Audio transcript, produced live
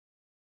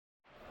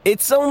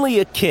It's only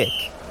a kick,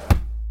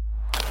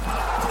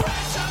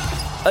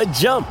 a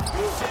jump,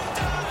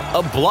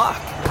 a block.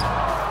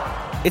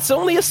 It's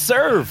only a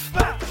serve.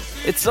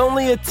 It's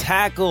only a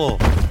tackle,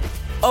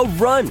 a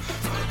run.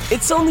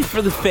 It's only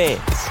for the fans.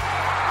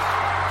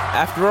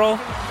 After all,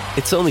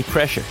 it's only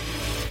pressure.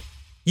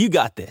 You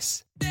got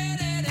this.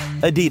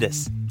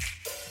 Adidas.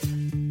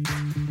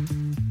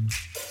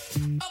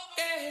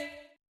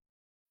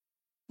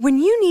 When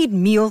you need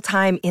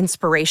mealtime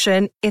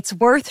inspiration, it's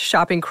worth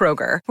shopping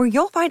Kroger, where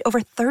you'll find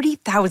over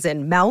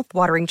 30,000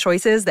 mouth-watering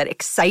choices that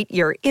excite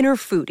your inner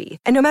foodie.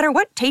 And no matter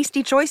what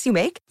tasty choice you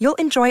make, you'll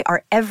enjoy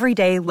our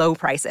everyday low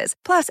prices,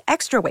 plus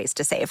extra ways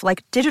to save,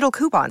 like digital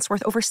coupons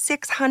worth over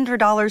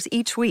 $600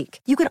 each week.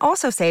 You can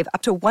also save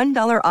up to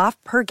 $1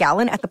 off per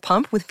gallon at the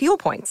pump with fuel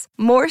points.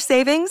 More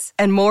savings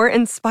and more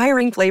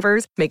inspiring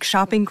flavors make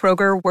shopping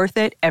Kroger worth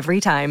it every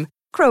time.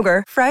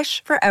 Kroger,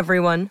 fresh for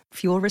everyone.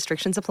 Fuel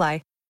restrictions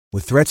apply.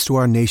 With threats to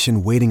our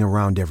nation waiting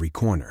around every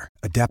corner,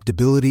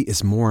 adaptability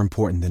is more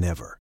important than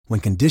ever.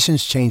 When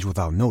conditions change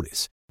without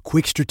notice,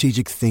 quick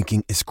strategic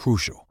thinking is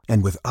crucial.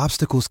 And with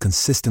obstacles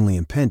consistently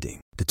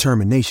impending,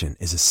 determination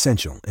is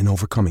essential in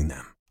overcoming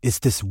them. It's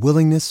this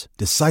willingness,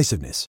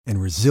 decisiveness,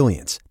 and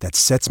resilience that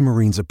sets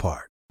Marines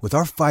apart. With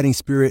our fighting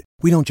spirit,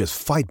 we don't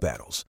just fight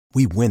battles,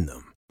 we win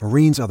them.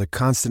 Marines are the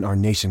constant our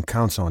nation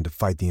counts on to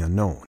fight the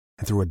unknown.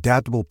 And through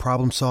adaptable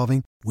problem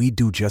solving, we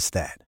do just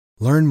that.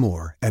 Learn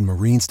more at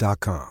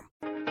marines.com.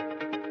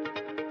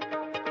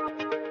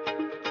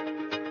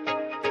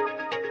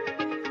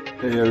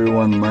 Hey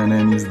everyone, my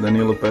name is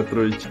Danilo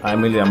Petrovic.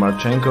 I'm Ilya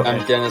Marchenko.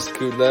 I'm Denis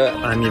Kudla.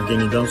 I'm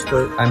Evgeny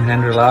Donskoy. I'm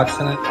Henry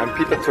Laaksonen. I'm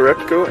Peter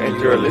Torebko, and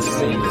you're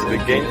listening to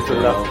the Game to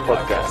Love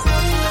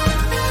podcast.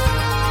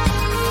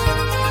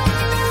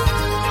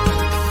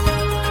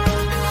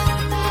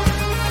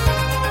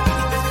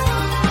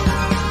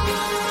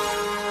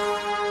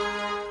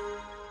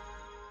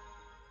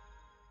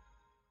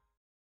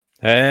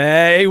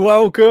 Hey,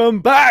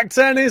 welcome back,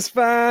 tennis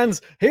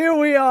fans. Here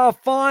we are,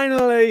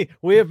 finally.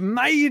 We have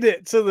made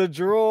it to the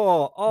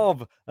draw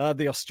of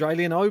the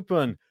Australian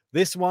Open.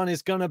 This one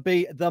is going to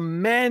be the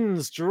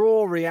men's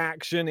draw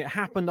reaction. It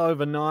happened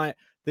overnight.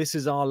 This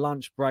is our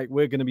lunch break.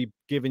 We're going to be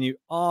giving you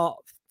our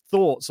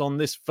thoughts on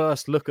this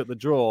first look at the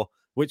draw,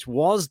 which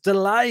was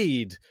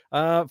delayed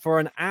for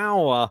an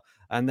hour.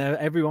 And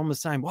everyone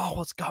was saying, whoa,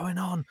 what's going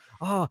on?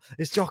 Oh,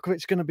 is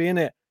Djokovic going to be in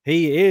it?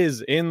 He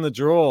is in the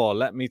draw,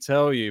 let me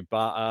tell you.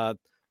 But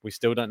we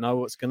still don't know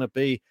what's going to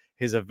be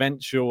his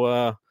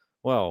eventual,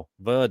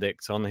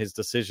 verdict on his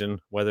decision,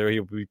 whether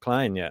he'll be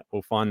playing yet.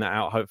 We'll find that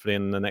out hopefully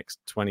in the next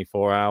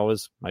 24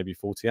 hours, maybe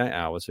 48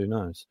 hours. Who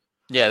knows?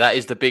 Yeah, that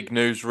is the big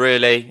news,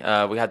 really.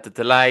 We had the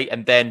delay,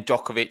 and then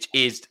Djokovic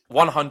is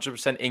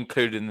 100%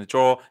 included in the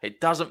draw.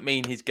 It doesn't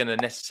mean he's going to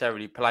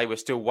necessarily play. We're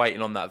still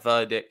waiting on that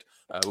verdict.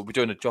 We'll be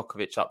doing a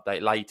Djokovic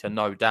update later,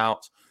 no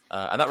doubt.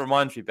 And that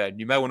reminds me, Ben,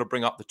 you may want to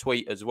bring up the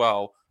tweet as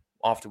well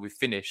after we've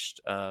finished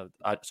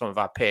some of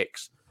our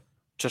picks,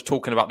 just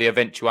talking about the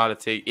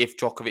eventuality if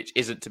Djokovic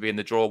isn't to be in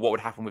the draw, what would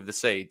happen with the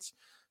seeds?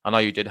 I know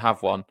you did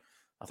have one.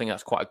 I think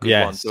that's quite a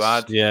good one to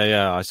add.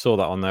 Yeah, I saw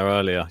that on there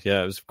earlier.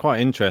 Yeah, it was quite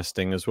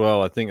interesting as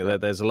well. I think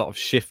that there's a lot of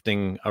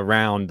shifting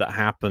around that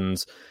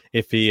happens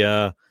if he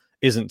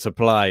isn't to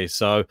play.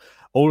 So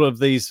all of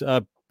these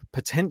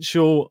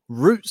potential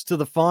routes to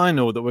the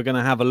final that we're going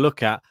to have a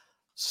look at,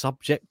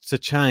 subject to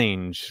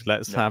change.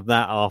 Let's have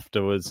that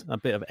afterwards. A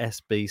bit of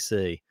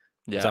SBC.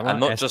 Yeah, right? And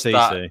not STC. just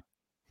that.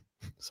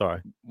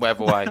 Sorry.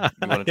 Whatever way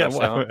you want to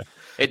dress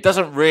it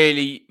doesn't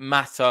really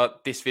matter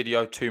this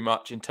video too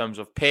much in terms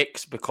of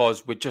picks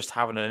because we're just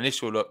having an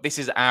initial look. This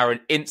is our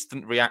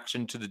instant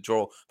reaction to the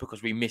draw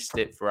because we missed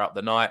it throughout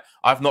the night.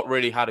 I've not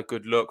really had a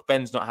good look.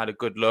 Ben's not had a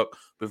good look.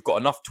 We've got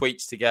enough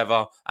tweets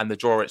together and the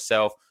draw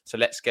itself. So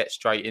let's get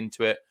straight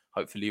into it.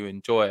 Hopefully you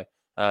enjoy.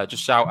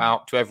 Just shout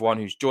out to everyone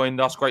who's joined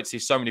us. Great to see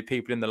so many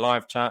people in the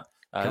live chat.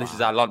 This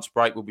is our lunch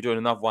break. We'll be doing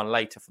another one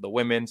later for the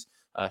women's.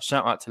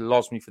 Shout out to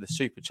Losme for the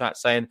super chat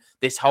saying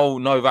this whole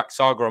Novak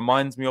saga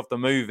reminds me of the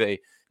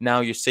movie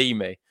Now You See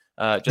Me.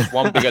 Just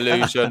one big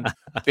illusion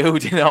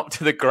building up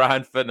to the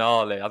grand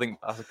finale. I think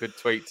that's a good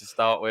tweet to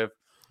start with.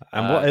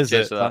 And what is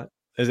it?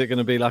 Is it going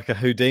to be like a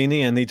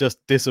Houdini and he just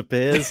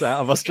disappears out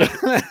of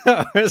Australia?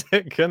 Or is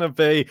it going to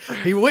be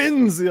he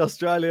wins the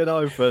Australian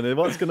Open?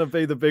 What's going to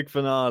be the big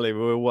finale?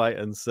 We'll wait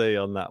and see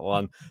on that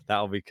one.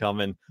 That'll be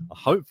coming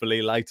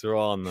hopefully later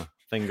on.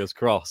 Fingers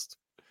crossed.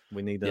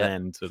 We need an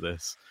end to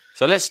this.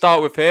 So let's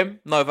start with him,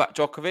 Novak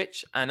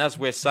Djokovic. And as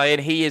we're saying,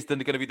 he is going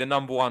to be the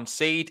number one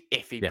seed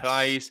if he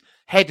plays,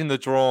 head in the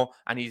draw.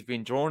 And he's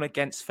been drawn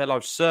against fellow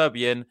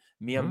Serbian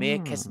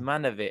Miomir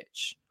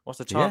Kecmanovic. What's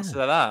the chances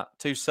of that?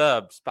 Two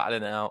Serbs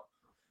battling it out.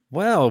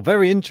 Well,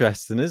 very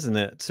interesting, isn't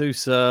it? Two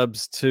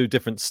Serbs, two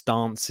different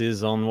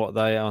stances on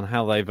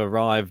how they've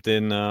arrived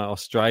in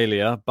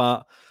Australia.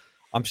 But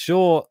I'm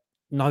sure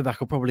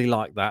Novak will probably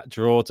like that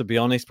draw, to be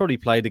honest. Probably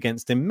played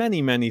against him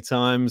many, many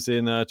times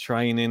in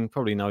training.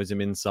 Probably knows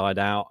him inside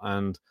out.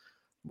 And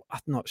I'm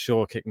not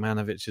sure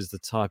Kecmanovic is the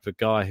type of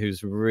guy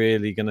who's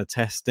really going to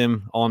test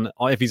him on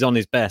if he's on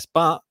his best.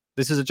 But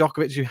This is a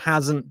Djokovic who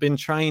hasn't been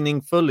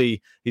training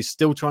fully. He's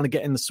still trying to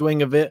get in the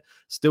swing of it,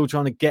 still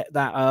trying to get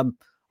that,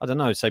 I don't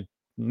know, say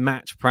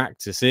match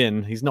practice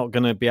in. He's not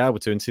going to be able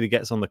to until he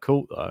gets on the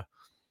court, though.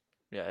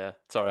 Yeah.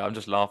 Sorry, I'm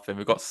just laughing.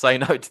 We've got to say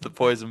no to the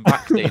poison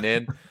vaccine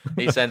in.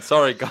 He's saying,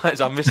 sorry, guys,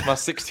 I missed my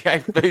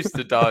 68th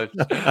booster dose.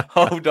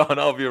 Hold on,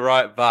 I'll be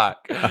right back.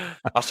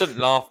 I shouldn't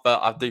laugh,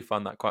 but I do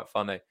find that quite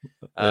funny.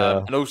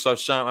 And also,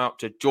 shout out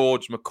to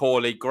George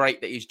McCauley. Great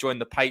that he's joined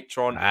the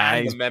Patreon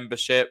and the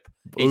membership.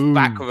 He's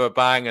back with a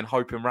bang and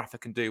hoping Rafa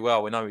can do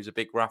well. We know he's a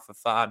big Rafa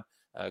fan.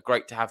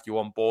 Great to have you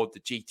on board the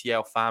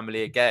GTL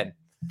family again.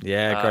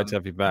 Yeah, great to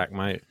have you back,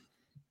 mate.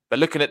 But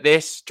looking at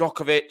this,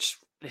 Djokovic...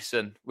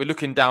 Listen, we're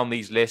looking down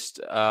these lists.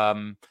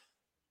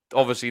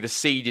 Obviously, the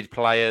seeded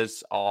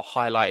players are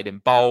highlighted in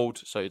bold,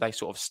 so they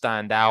sort of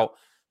stand out.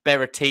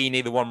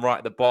 Berrettini, the one right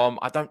at the bottom,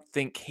 I don't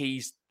think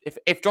he's...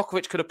 If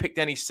Djokovic could have picked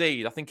any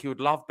seed, I think he would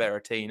love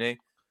Berrettini.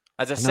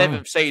 As a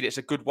seventh seed, it's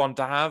a good one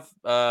to have.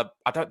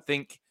 I don't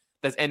think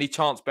there's any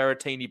chance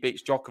Berrettini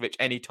beats Djokovic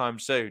anytime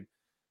soon.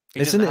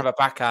 He doesn't have a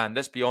backhand,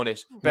 let's be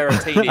honest.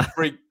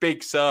 Berrettini,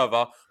 big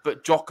server,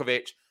 but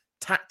Djokovic,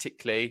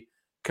 tactically,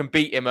 can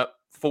beat him at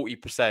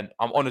 40%.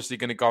 I'm honestly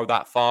going to go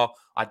that far.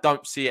 I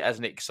don't see it as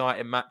an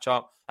exciting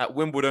matchup. At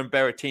Wimbledon,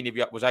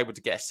 Berrettini was able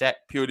to get a set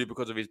purely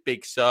because of his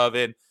big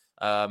serving.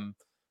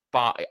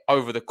 But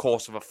over the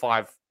course of a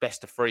 5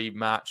 best-of-3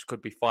 match,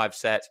 could be 5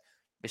 sets,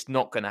 it's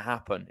not going to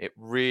happen. It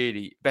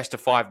really...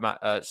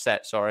 Best-of-5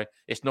 set, sorry.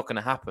 It's not going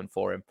to happen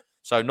for him.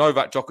 So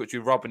Novak Djokovic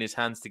will rubbing his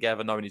hands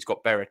together, knowing he's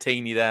got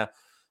Berrettini there.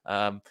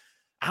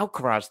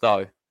 Alcaraz,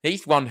 though,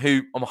 he's one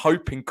who I'm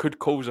hoping could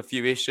cause a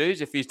few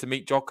issues if he's to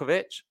meet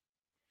Djokovic.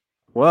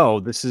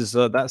 Well, this is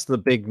that's the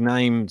big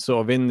name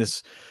sort of in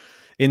this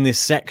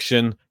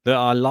section that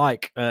I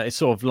like. It's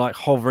sort of like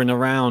hovering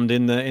around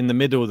in the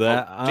middle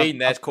there. Gene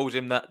there's calls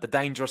him the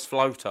dangerous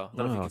floater. I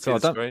don't know if you can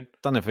see the screen.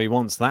 Don't know if he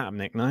wants that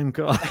nickname.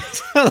 God,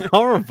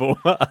 horrible.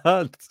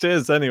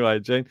 Cheers anyway,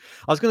 Gene.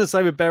 I was going to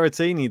say with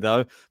Berrettini though,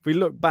 if we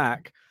look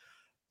back,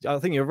 I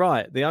think you're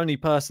right. The only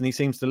person he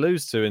seems to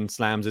lose to in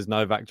slams is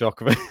Novak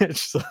Djokovic.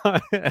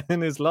 So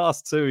in his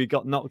last 2, he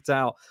got knocked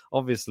out.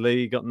 Obviously,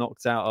 he got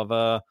knocked out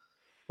of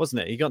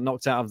wasn't it? He got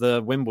knocked out of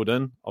the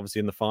Wimbledon,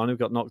 obviously in the final. He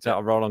got knocked out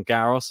of Roland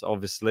Garros,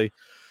 obviously.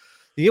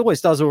 He always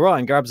does all right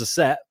and grabs a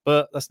set,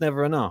 but that's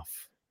never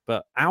enough.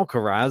 But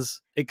Alcaraz,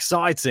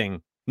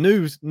 exciting.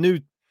 New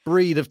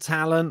breed of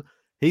talent.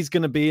 He's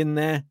going to be in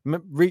there.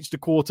 Reached the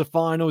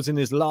quarterfinals in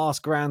his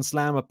last Grand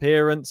Slam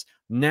appearance.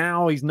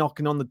 Now he's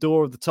knocking on the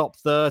door of the top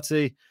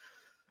 30.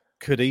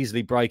 Could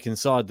easily break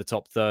inside the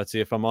top 30,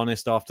 if I'm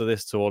honest, after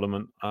this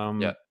tournament.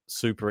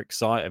 Super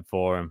excited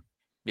for him.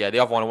 Yeah, the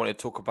other one I wanted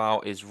to talk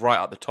about is right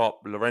at the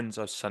top,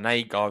 Lorenzo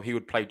Sonego. He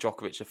would play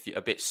Djokovic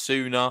a bit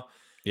sooner.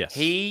 Yes.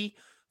 He,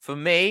 for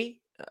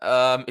me,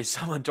 is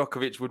someone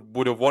Djokovic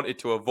would have wanted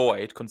to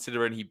avoid,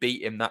 considering he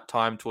beat him that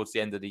time towards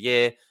the end of the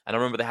year. And I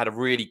remember they had a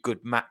really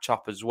good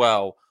matchup as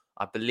well.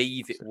 I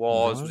believe it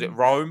was it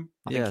Rome?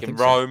 I think in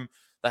Rome.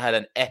 They had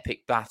an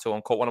epic battle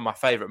on court, one of my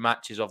favourite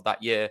matches of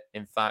that year.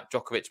 In fact,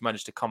 Djokovic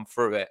managed to come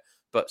through it.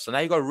 But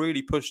Sonego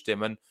really pushed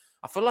him. And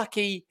I feel like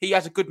he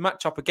has a good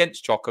matchup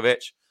against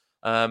Djokovic.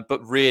 But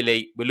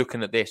really, we're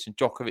looking at this, and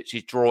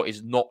Djokovic's draw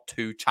is not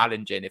too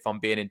challenging, if I'm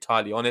being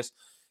entirely honest.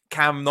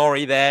 Cam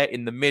Norrie there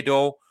in the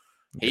middle.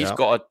 He's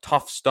got a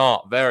tough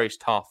start, very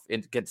tough,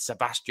 against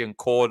Sebastian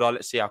Korda.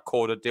 Let's see how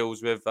Korda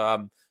deals with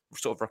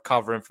sort of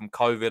recovering from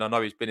COVID. I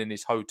know he's been in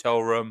his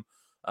hotel room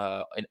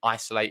and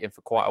isolating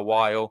for quite a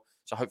while.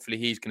 So hopefully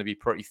he's going to be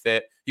pretty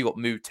fit. You got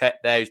Mutet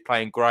there, who's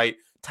playing great.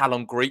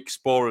 Talon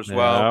Griekspoor as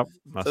well.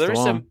 So there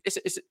is some.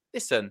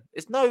 Listen,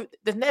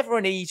 there's never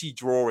an easy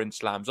draw in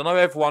slams. I know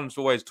everyone's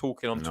always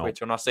talking on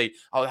Twitter, and I see,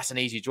 oh, that's an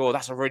easy draw.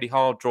 That's a really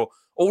hard draw.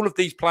 All of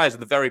these players are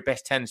the very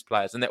best tennis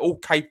players, and they're all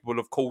capable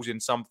of causing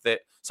some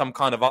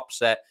kind of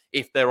upset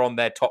if they're on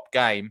their top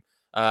game.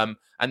 And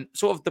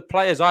sort of the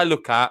players I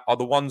look at are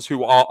the ones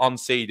who are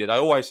unseeded. I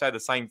always say the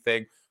same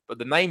thing, but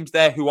the names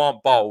there who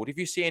aren't bold, if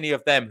you see any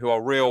of them who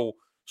are real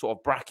sort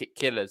of bracket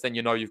killers, then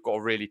you know you've got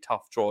a really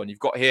tough draw. And you've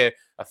got here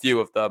a few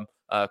of them.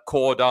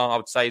 Korda, I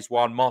would say, is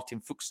one.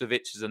 Martin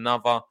Fucsovic is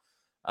another.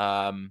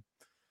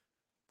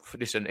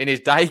 Listen, in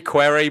his day,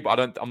 Query, but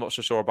I'm not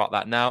so sure about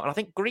that now. And I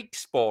think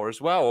Griekspoor as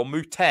well, or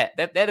Mutet.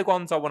 They're the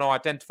ones I want to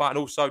identify. And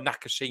also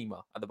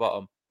Nakashima at the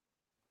bottom.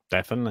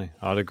 Definitely.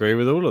 I'd agree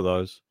with all of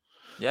those.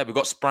 Yeah, we've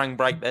got Sprang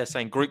Break there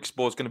saying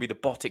Griekspoor is going to be the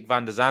Botic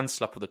van der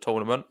Zandschulp of the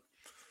tournament.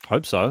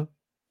 Hope so.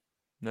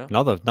 Yeah.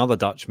 Another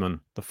Dutchman,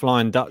 the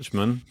Flying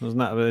Dutchman, wasn't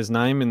that his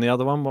name in the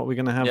other one? What are we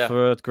going to have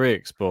for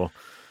Griekspoor?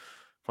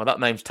 Well, that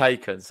name's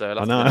taken, so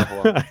I know.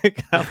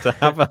 Have to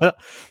have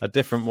a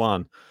different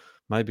one.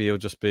 Maybe he'll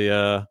just be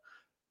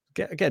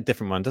get a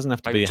different one. Doesn't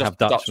have to be have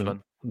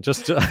Dutchman.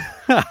 Just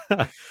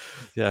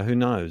yeah, who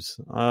knows?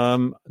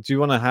 Do you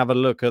want to have a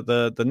look at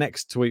the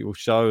next tweet we'll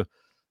show?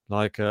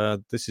 Like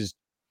this is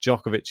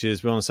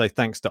Djokovic's. We want to say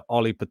thanks to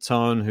Ollie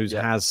Patone, who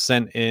has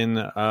sent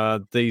in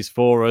these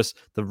for us.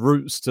 The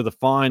routes to the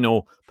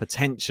final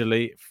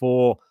potentially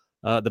for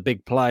the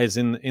big players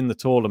in the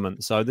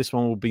tournament. So this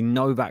one will be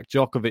Novak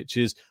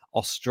Djokovic's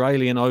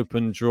Australian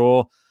Open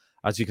draw.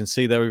 As you can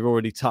see there, we've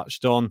already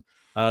touched on.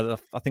 I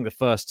think the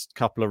first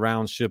couple of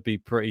rounds should be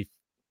pretty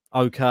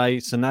okay.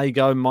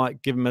 Sonego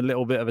might give him a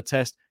little bit of a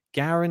test.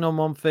 Garin or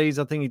Monfils,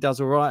 I think he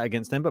does all right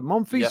against them. But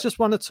Monfils just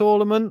won a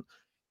tournament.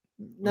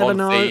 Never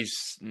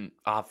Monfils,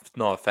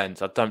 no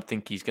offense, I don't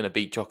think he's going to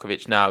beat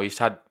Djokovic now. He's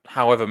had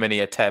however many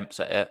attempts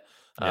at it.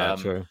 Yeah,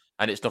 true.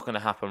 And it's not going to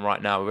happen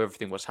right now with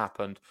everything what's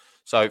happened.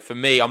 So for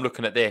me, I'm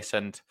looking at this,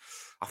 and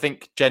I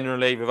think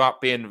generally,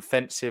 without being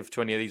offensive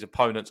to any of these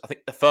opponents, I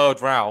think the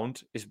third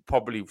round is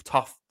probably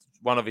tough,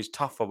 one of his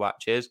tougher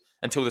matches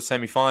until the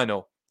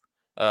semi-final.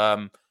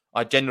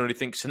 I generally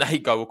think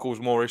Sonego will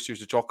cause more issues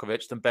to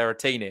Djokovic than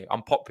Berrettini.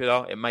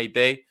 Unpopular, it may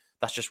be.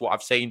 That's just what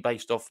I've seen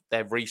based off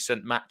their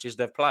recent matches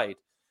they've played.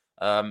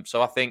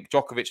 So I think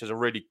Djokovic has a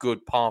really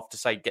good path to,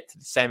 say, get to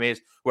the semis,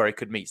 where he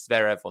could meet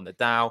Zverev on the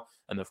Dow.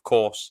 And, of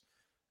course,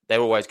 they're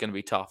always going to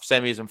be tough.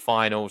 Semis and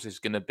finals is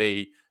going to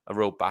be a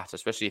real battle,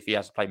 especially if he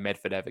has to play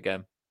Medvedev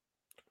again.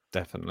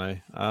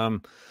 Definitely.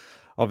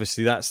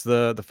 Obviously, that's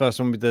the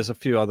first one. There's a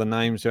few other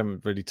names you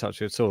haven't really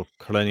touched at all.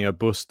 Carreño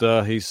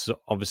Busta, he's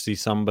obviously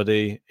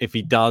somebody, if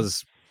he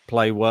does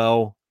play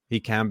well, he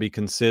can be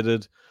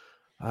considered.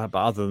 But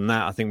other than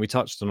that, I think we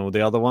touched on all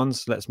the other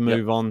ones. Let's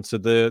move on to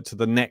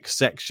the next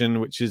section,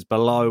 which is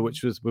below,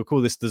 we'll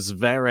call this the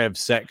Zverev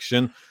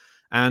section.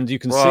 And you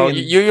can see...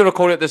 You're going to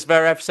call it the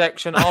Zverev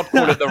section. I'd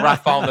call it the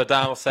Rafael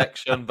Nadal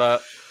section,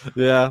 but...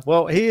 Yeah,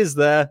 well, he is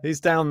there. He's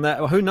down there.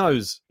 Well, who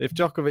knows? If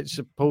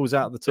Djokovic pulls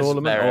out the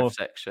tournament... Zverev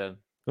section.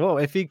 Well,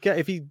 if he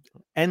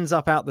ends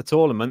up out the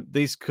tournament,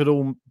 these could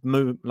all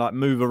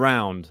move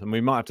around. And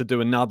we might have to do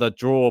another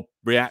draw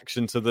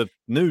reaction to the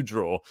new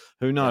draw.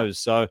 Who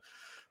knows? Yeah. So...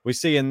 we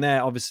see in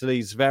there, obviously,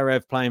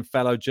 Zverev playing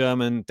fellow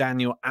German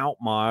Daniel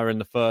Altmaier in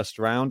the first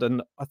round.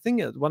 And I think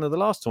at one of the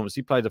last tournaments,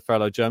 he played a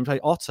fellow German, played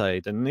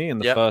Otte, didn't he, in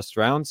the first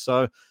round?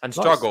 And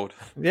struggled.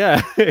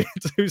 Yeah,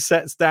 2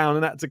 sets down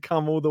and had to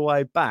come all the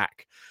way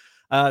back.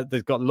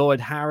 They've got Lloyd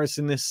Harris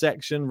in this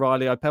section,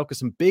 Riley Opelka,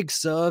 some big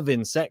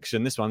serving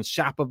section. This one's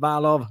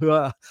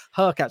Shapovalov,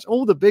 Hurkacz,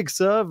 all the big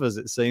servers,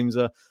 it seems,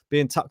 are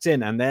being tucked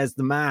in. And there's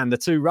the man, the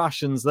 2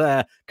 Russians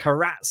there,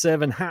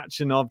 Karatsev and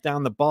Khachanov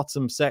down the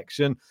bottom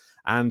section.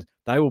 And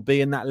they will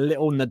be in that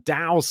little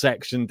Nadal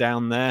section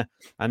down there.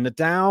 And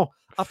Nadal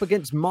up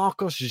against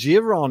Marcos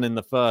Giron in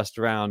the first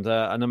round,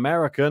 an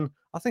American.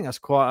 I think that's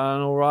quite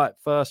an all right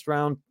first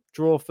round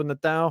draw for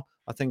Nadal.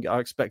 I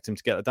expect him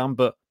to get it done,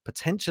 but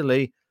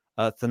potentially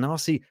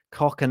Thanasi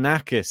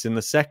Kokkinakis in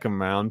the second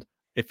round.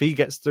 If he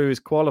gets through his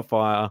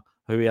qualifier,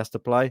 who he has to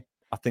play,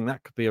 I think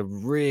that could be a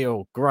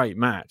real great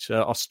match.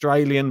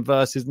 Australian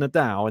versus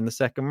Nadal in the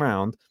second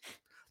round.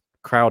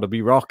 Crowd will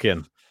be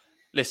rocking.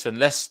 Listen,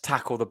 let's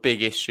tackle the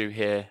big issue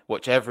here,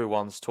 which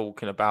everyone's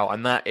talking about,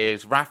 and that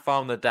is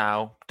Rafael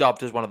Nadal,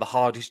 dubbed as one of the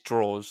hardest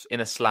draws in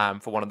a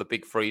slam for one of the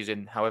big threes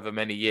in however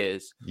many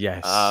years.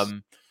 Yes.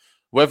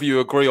 Whether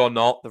you agree or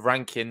not, the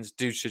rankings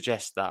do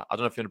suggest that. I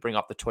don't know if you want to bring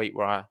up the tweet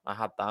where I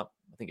had that.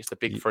 I think it's the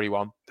big three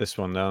one. This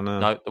one down there?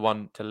 No, the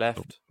one to the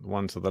left. The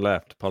one to the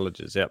left.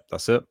 Apologies. Yep,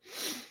 that's it.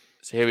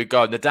 So here we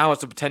go. Nadal has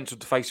the potential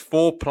to face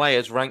 4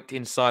 players ranked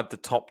inside the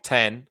top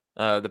 10.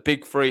 The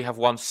big three have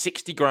won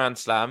 60 Grand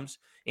Slams.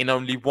 In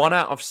only 1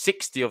 out of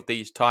 60 of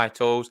these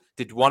titles,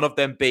 did one of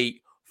them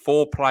beat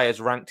 4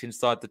 players ranked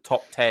inside the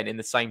top 10 in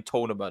the same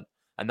tournament.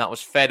 And that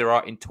was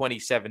Federer in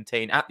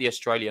 2017 at the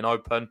Australian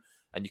Open.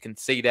 And you can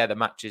see there the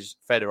matches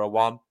Federer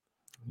won.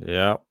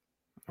 Yeah.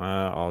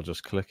 I'll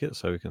just click it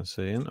so we can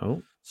see it.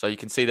 Oh. So you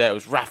can see there it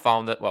was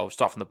Rafael, we'll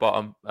start from the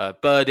bottom.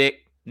 Berdych,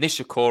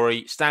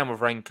 Nishikori, Stan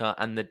Wawrinka,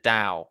 and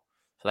Nadal.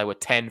 So they were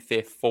 10th,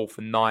 5th, 4th,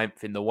 and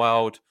 9th in the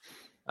world.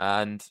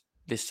 And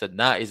listen,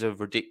 that is a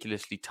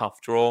ridiculously tough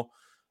draw.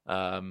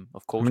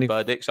 Of course,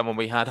 Berdych, someone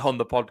we had on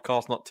the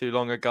podcast not too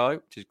long ago,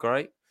 which is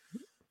great.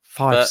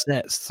 5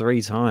 sets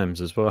 3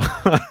 times as well.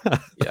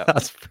 Yeah,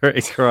 that's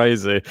pretty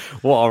crazy.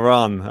 What a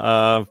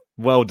run.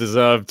 Well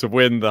deserved to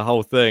win the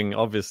whole thing,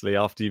 obviously,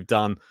 after you've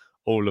done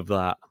all of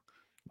that.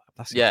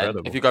 That's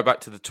incredible. If you go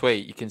back to the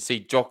tweet, you can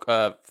see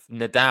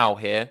Nadal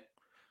here.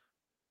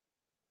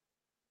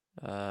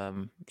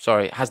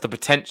 Has the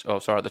potential.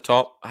 At the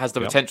top has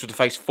the potential to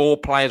face 4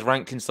 players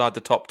ranked inside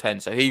the top 10.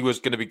 So he was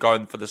going to be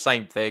going for the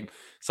same thing.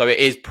 So it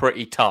is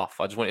pretty tough.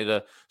 I just wanted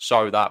to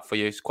show that for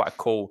you. It's quite a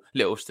cool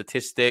little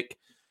statistic.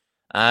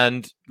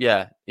 And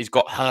yeah, he's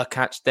got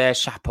Hurkacz there,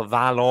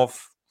 Shapovalov,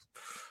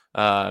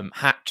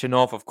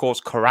 Khachanov, of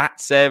course,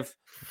 Karatsev.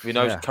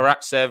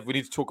 Karatsev, we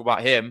need to talk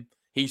about him.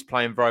 He's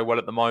playing very well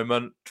at the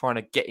moment, trying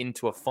to get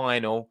into a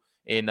final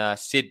in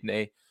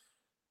Sydney.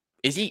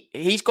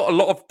 He's got a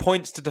lot of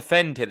points to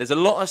defend here. There's a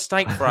lot at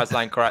stake for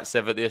Aslan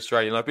Karatsev at the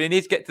Australian Open. He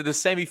needs to get to the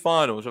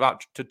semi-finals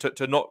without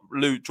to not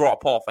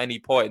drop off any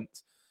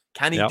points.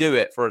 Can he do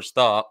it for a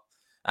start?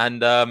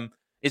 And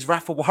is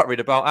Rafa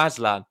worried about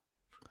Aslan?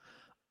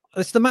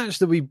 It's the match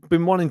that we've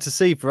been wanting to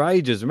see for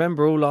ages.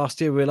 Remember, all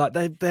last year we were like,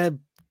 they're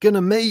going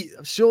to meet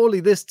surely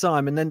this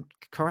time. And then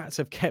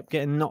Karatsev kept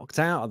getting knocked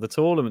out of the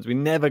tournaments. We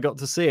never got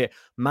to see it.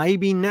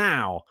 Maybe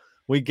now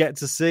we get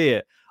to see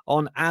it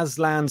on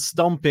Aslan's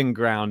stomping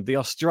ground, the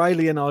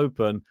Australian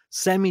Open,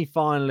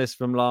 semi-finalist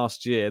from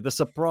last year, the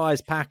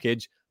surprise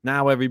package.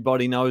 Now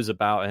everybody knows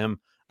about him,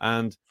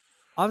 and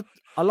I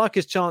like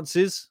his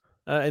chances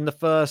in the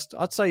first,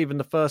 I'd say even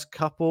the first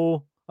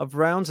couple of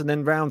rounds, and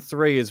then round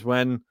 3 is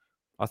when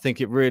I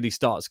think it really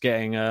starts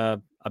getting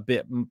a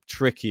bit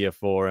trickier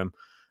for him.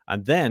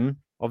 And then,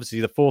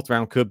 obviously, the 4th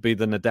round could be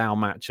the Nadal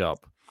matchup.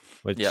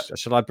 Which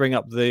should I bring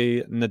up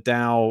the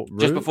Nadal route?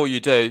 Just before you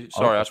do,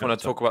 sorry, I just want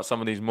to talk about some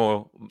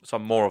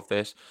more of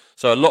this.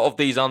 So a lot of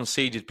these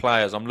unseeded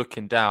players, I'm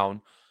looking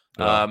down,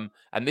 and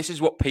this is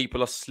what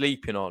people are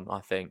sleeping on. I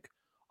think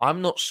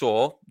I'm not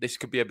sure. This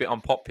could be a bit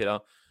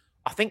unpopular.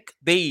 I think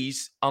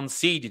these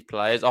unseeded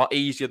players are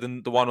easier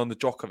than the one on the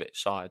Djokovic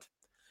side.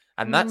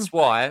 And that's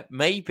why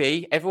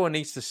maybe everyone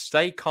needs to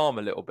stay calm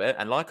a little bit.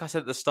 And like I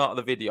said at the start of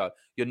the video,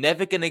 you're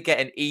never going to get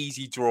an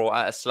easy draw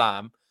at a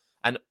slam.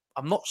 And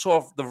I'm not sure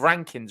if the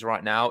rankings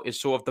right now is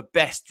sort of the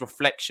best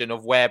reflection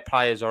of where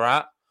players are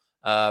at,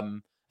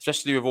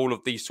 especially with all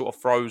of these sort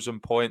of frozen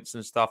points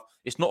and stuff.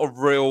 It's not a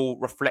real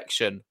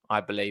reflection,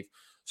 I believe.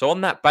 So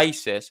on that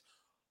basis,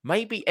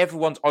 maybe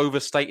everyone's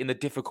overstating the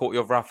difficulty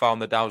of Rafael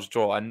Nadal's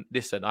draw. And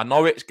listen, I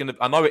know it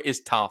is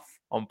tough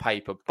on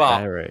paper,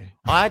 but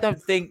I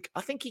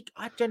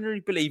genuinely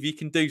believe he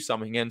can do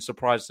something and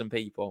surprise some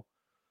people.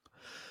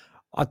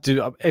 I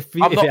do. I'm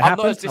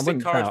not as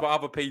disencouraged by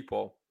other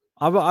people.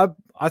 I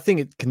think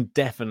it can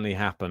definitely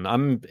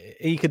happen.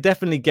 He could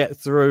definitely get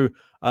through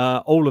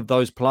all of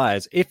those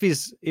players. If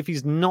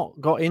he's not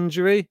got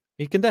injury,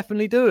 he can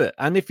definitely do it.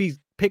 And if he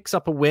picks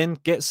up a win,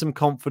 gets some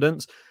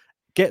confidence,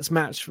 gets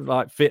match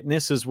like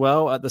fitness as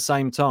well at the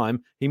same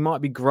time, he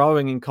might be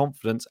growing in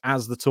confidence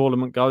as the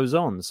tournament goes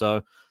on.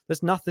 So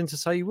there's nothing to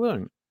say he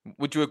won't.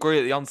 Would you agree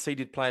that the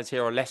unseeded players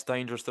here are less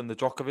dangerous than the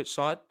Djokovic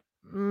side?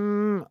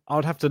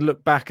 I'd have to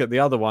look back at the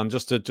other one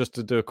just to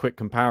do a quick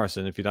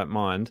comparison, if you don't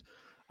mind.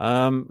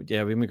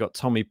 We got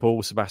Tommy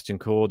Paul, Sebastian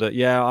Korda.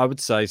 Yeah, I would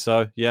say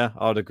so. Yeah,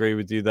 I'd agree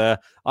with you there.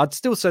 I'd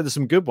still say there's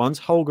some good ones.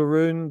 Holger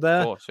Rune there.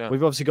 Of course, yeah.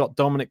 We've obviously got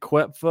Dominic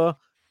Koepfer,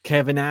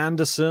 Kevin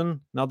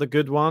Anderson, another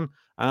good one.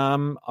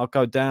 I'll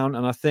go down,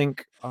 and I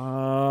think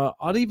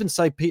I'd even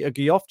say Peter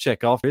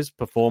Giovcek after his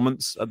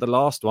performance at the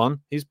last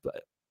one. He's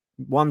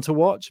one to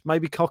watch.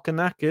 Maybe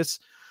Kokkinakis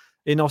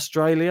in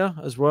Australia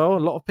as well. A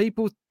lot of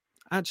people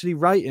actually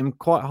rate him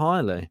quite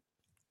highly.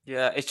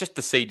 Yeah, it's just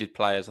the seeded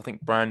players. I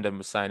think Brandon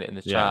was saying it in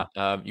the chat.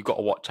 You've got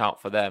to watch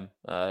out for them.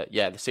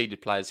 The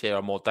seeded players here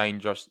are more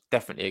dangerous.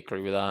 Definitely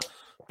agree with that.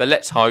 But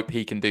let's hope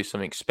he can do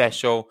something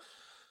special.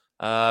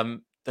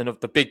 Then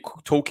the big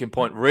talking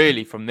point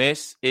really from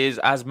this is,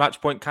 as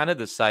Matchpoint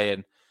Canada's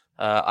saying,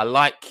 I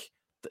like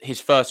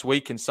his first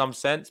week in some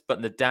sense,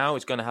 but Nadal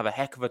is going to have a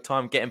heck of a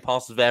time getting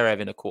past Zverev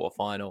in a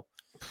quarterfinal.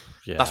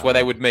 Yeah. That's where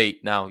they would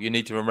meet. Now, you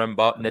need to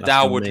remember,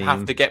 Nadal would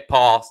have to get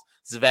past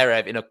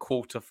Zverev in a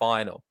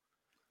quarterfinal.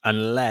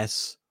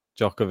 Unless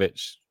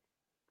Djokovic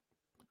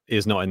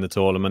is not in the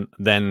tournament,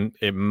 then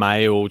it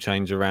may all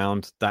change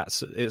around.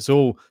 It's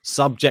all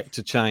subject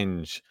to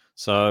change.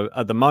 So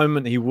at the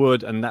moment he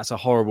would, and that's a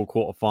horrible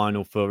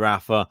quarterfinal for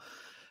Rafa.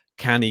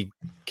 Can he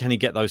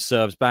get those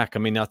serves back? I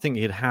mean, I think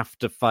he'd have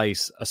to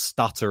face a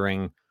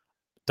stuttering,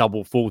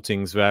 double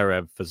faulting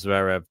Zverev for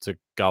Zverev to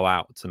go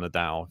out to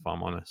Nadal, if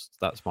I'm honest.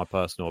 That's my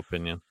personal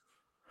opinion.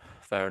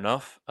 Fair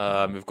enough.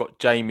 We've got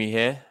Jamie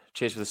here.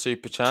 Cheers for the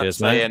super chat. Cheers,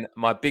 saying,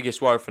 my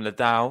biggest worry for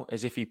Nadal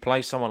is if he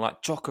plays someone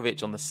like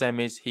Djokovic on the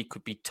semis, he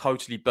could be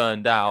totally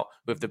burned out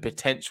with the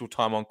potential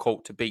time on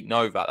court to beat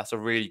Novak. That's a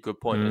really good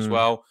point as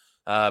well.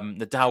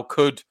 Nadal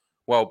could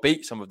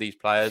beat some of these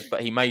players,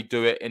 but he may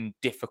do it in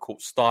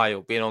difficult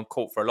style, being on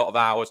court for a lot of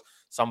hours,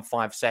 some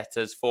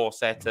 5-setters,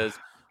 4-setters.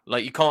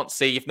 Like, you can't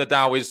see if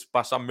Nadal is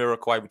by some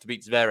miracle able to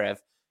beat Zverev,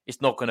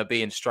 it's not going to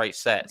be in straight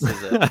sets,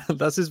 is it?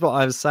 This is what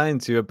I was saying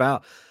to you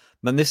about,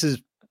 man, this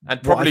is... And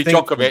probably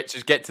Djokovic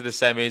is get to the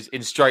semis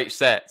in straight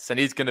sets, and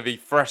he's going to be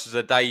fresh as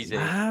a daisy.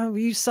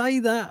 You say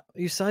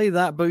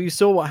that, but you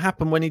saw what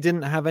happened when he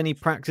didn't have any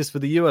practice for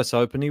the US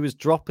Open. He was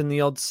dropping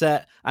the odd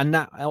set, and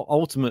that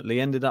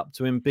ultimately ended up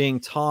to him being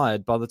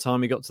tired by the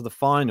time he got to the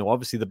final.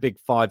 Obviously, the big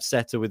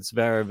 5-setter with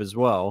Zverev as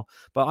well.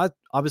 But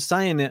I was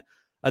saying it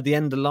at the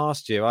end of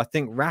last year. I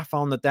think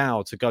Rafael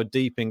Nadal, to go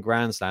deep in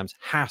Grand Slams,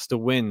 has to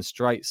win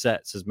straight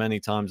sets as many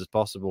times as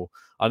possible.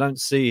 I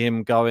don't see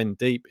him going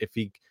deep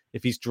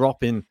if he's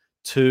dropping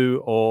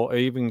 2 or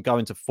even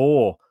going to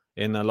 4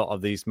 in a lot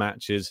of these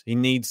matches. He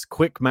needs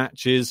quick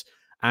matches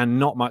and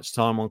not much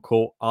time on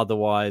court.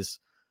 Otherwise,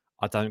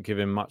 I don't give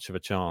him much of a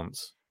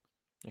chance.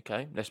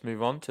 Okay, let's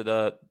move on to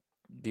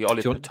the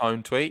Oliver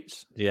Tone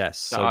tweets.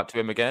 Yes. Shout out to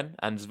him again.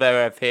 And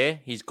Zverev here,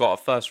 he's got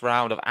a first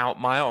round of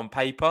Altmaier on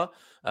paper,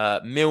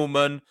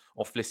 Millman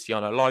or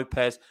Feliciano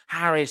Lopez,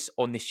 Harris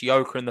or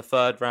Nishioka in the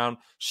third round,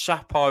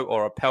 Shapo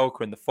or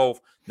Opelka in the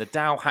fourth,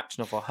 Nadal,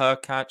 Khachanov or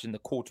Hurkacz in the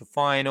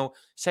quarterfinal,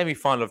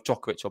 semi-final of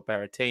Djokovic or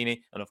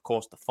Berrettini, and of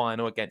course the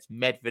final against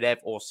Medvedev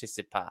or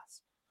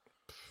Tsitsipas.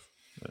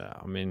 Yeah,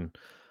 I mean,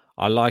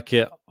 I like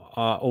it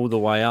all the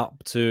way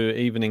up to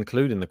even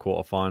including the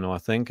quarterfinal, I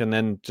think. And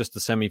then just the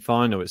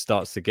semi-final, it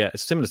starts to get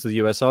similar to the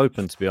US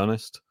Open, to be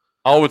honest.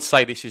 I would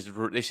say this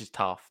is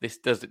tough. This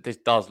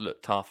does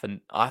look tough,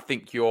 and I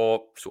think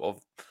you're sort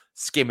of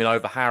skimming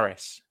over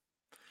Harris.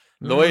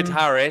 Lloyd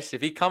Harris,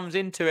 if he comes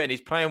into it and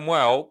he's playing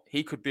well,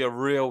 he could be a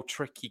real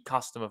tricky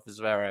customer for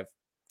Zverev.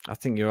 I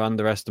think you're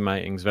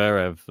underestimating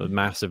Zverev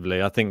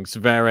massively. I think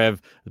Zverev,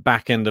 the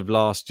back end of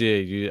last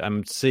year,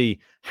 you see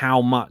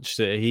how much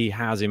that he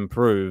has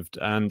improved,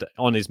 and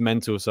on his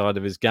mental side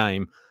of his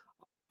game,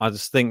 I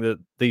just think that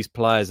these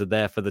players are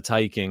there for the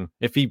taking.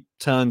 If he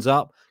turns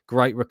up,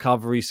 great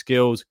recovery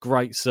skills,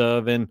 great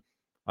serving.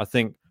 I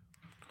think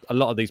a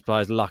lot of these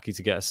players are lucky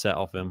to get a set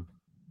off him.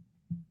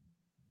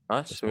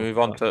 Nice. So we move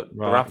on to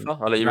Rafa.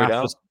 I'll let you read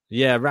out.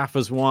 Yeah,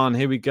 Rafa's one.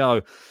 Here we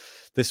go.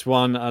 This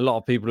one, a lot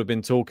of people have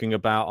been talking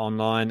about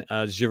online.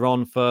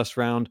 Giron first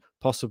round,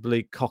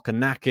 possibly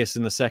Kokkinakis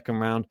in the second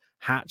round,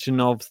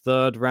 Khachanov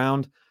third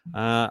round,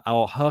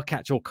 or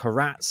Hurkacz or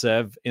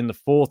Karatsev in the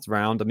fourth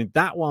round. I mean,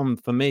 that one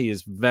for me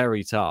is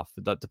very tough.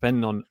 That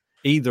depending on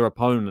either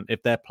opponent,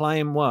 if they're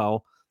playing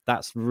well,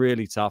 that's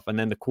really tough. And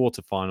then the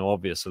quarterfinal,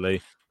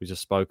 obviously, we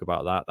just spoke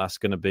about that. That's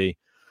going to be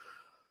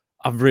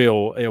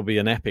it'll be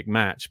an epic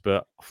match,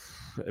 but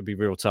it'll be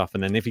real tough.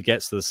 And then if he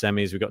gets to the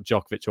semis, we've got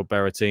Djokovic or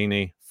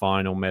Berrettini,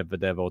 final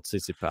Medvedev or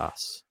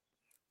Tsitsipas.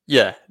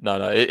 Yeah,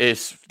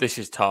 this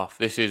is tough.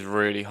 This is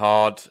really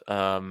hard.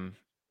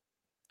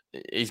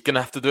 He's going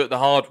to have to do it the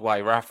hard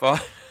way,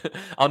 Rafa.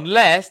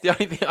 Unless the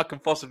only thing I can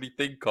possibly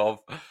think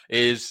of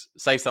is,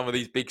 say, some of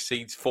these big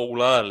seeds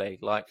fall early.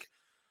 Like,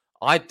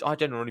 I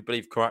generally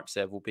believe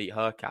Karatsev will beat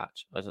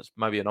Hurkacz. That's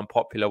maybe an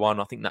unpopular one.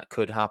 I think that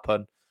could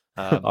happen.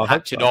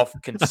 Khachanov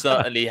can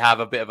certainly have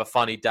a bit of a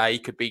funny day. He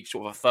could be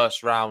sort of a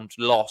first round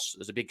loss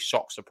as a big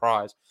shock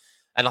surprise.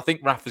 And I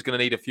think Rafa's going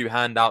to need a few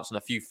handouts and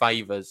a few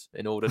favours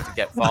in order to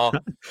get far.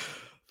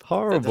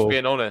 Horrible. Just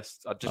being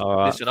honest.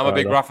 Listen, I'm a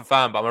big Rafa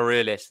fan, but I'm a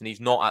realist, and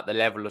he's not at the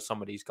level of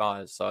some of these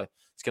guys. So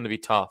it's going to be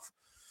tough.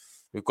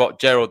 We've got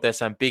Gerald there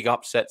saying big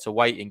upsets are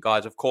waiting,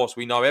 guys. Of course,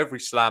 we know every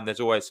slam there's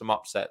always some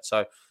upsets.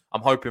 So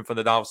I'm hoping for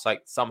Nadal's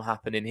sake some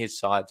happen in his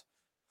side.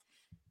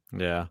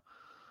 Yeah.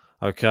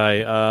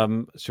 Okay,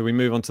 shall we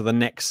move on to the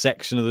next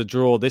section of the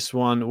draw? This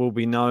one will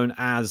be known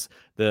as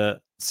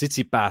the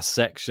Tsitsipas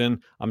section.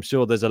 I'm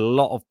sure there's a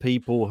lot of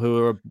people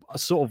who are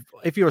sort of,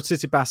 if you're a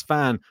Tsitsipas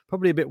fan,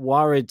 probably a bit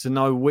worried to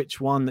know which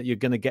one that you're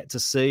going to get to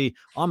see.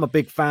 I'm a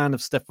big fan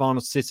of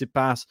Stefanos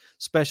Tsitsipas,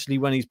 especially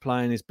when he's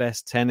playing his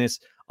best tennis.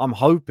 I'm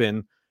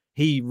hoping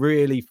he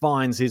really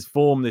finds his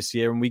form this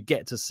year and we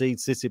get to see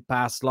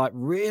Tsitsipas like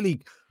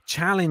really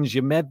challenge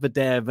your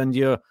Medvedev and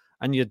your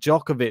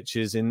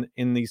Djokovic's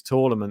in these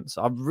tournaments.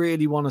 I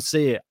really want to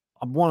see it.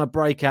 I want a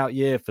breakout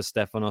year for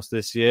Stefanos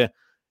this year.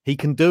 He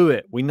can do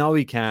it. We know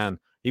he can.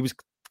 He was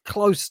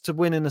close to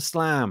winning a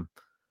slam.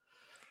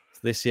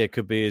 This year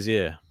could be his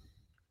year.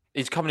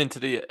 He's coming into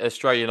the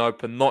Australian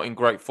Open not in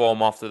great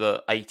form after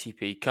the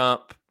ATP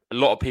Cup. A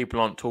lot of people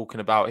aren't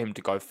talking about him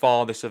to go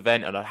far this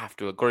event, and I have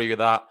to agree with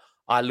that.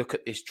 I look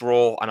at this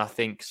draw and I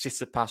think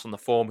Tsitsipas on the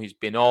form he's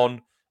been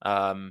on,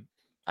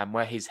 and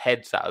where his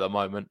head's at the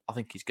moment, I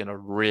think he's going to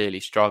really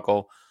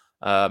struggle.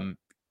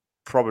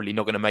 Probably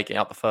not going to make it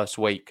out the first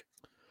week.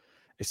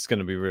 It's going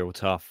to be real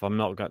tough. I'm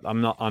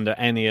not under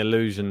any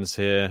illusions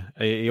here.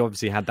 He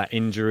obviously had that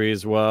injury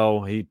as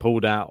well. He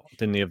pulled out,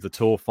 didn't he, of the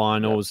tour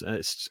finals.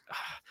 Yeah.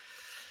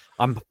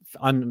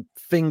 I'm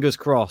fingers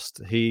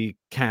crossed he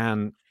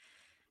can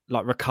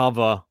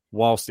recover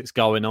whilst it's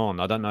going on.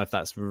 I don't know if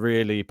that's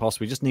really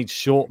possible. He just needs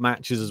short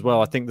matches as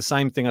well. I think the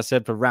same thing I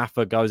said for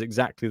Rafa goes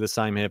exactly the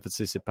same here for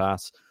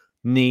Tsitsipas.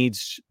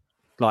 Needs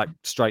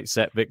straight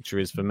set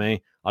victories for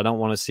me. I don't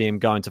want to see him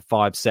going to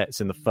 5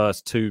 sets in the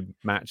first 2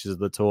 matches of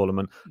the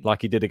tournament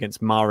like he did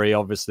against Murray.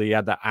 Obviously, he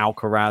had that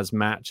Alcaraz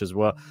match as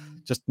well.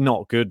 Just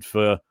not good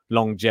for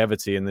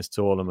longevity in this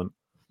tournament.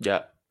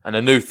 Yeah. And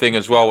a new thing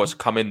as well that's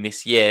come in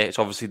this year, it's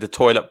obviously the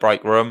toilet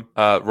break rule.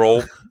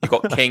 You've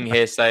got King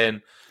here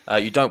saying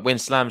you don't win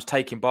slams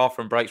taking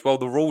bathroom breaks. Well,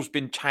 the rule's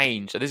been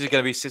changed. So this is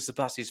going to be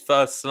Tsitsipas'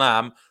 first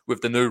slam with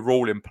the new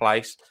rule in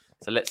place.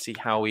 So let's see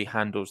how he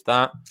handles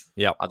that.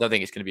 Yeah, I don't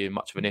think it's going to be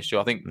much of an issue.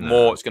 I think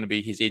more it's going to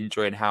be his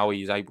injury and how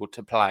he's able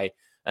to play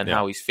and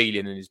how he's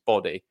feeling in his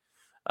body.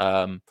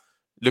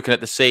 Looking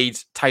at the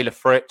seeds, Taylor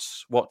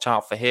Fritz, watch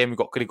out for him. We've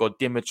got Grigor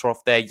Dimitrov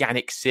there,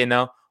 Yannick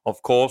Sinner,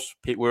 of course.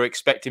 We're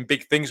expecting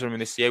big things from him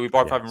this year. We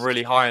both have him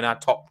really high in our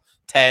top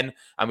 10,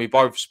 and we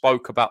both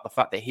spoke about the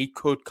fact that he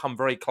could come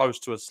very close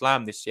to a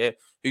slam this year.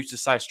 Who's to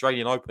say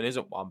Australian Open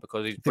isn't one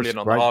because he's brilliant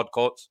on the hard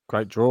courts.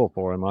 Great draw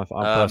for him, I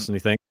personally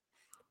think.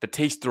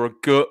 Batista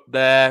Agut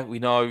there. We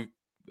know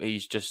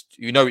he's just,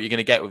 you know what you're going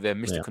to get with him.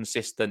 Mr.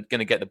 Consistent, going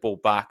to get the ball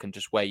back and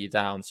just wear you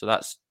down. So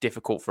that's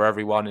difficult for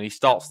everyone. And he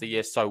starts the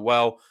year so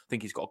well. I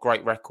think he's got a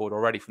great record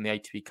already from the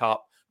ATP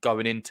Cup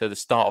going into the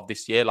start of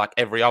this year, like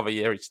every other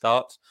year he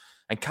starts.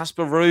 And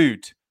Casper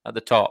Ruud at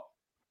the top.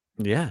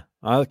 Yeah,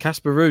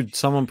 Casper Ruud,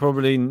 someone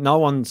probably no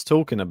one's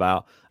talking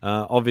about.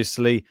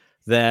 Obviously,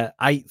 their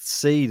 8th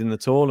seed in the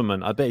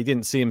tournament. I bet he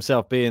didn't see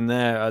himself being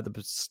there at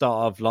the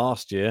start of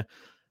last year,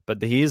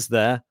 but he is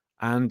there.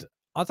 And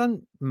I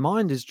don't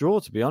mind his draw,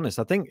 to be honest.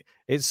 I think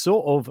it's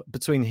sort of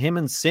between him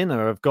and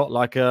Sinner have got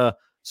like a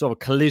sort of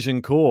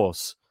collision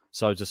course,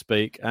 so to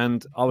speak.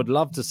 And I would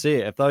love to see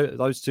it if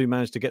those two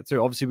manage to get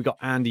through. Obviously, we've got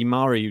Andy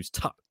Murray, who's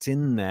tucked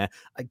in there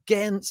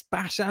against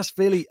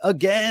Bashashvili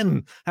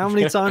again. How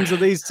many times are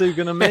these two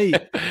going to meet?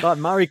 Like,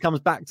 Murray comes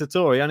back to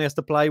tour. He only has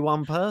to play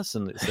one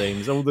person, it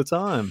seems, all the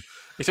time.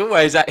 It's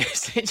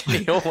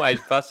essentially always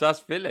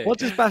Bashashvili. What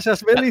does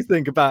Bashashvili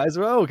think about it as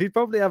well? He'd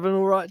probably have an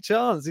all right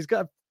chance. He's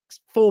got a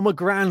former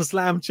Grand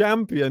Slam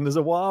champion as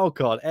a wild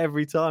card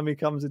every time he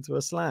comes into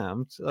a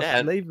slam.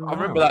 I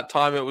remember that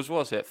time it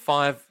was it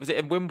 5? Was it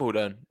in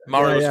Wimbledon?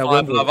 Murray was 5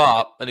 Wimbledon. love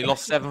up and he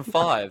lost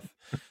 7-5.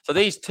 So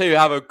these two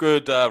have a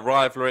good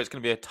rivalry. It's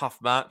going to be a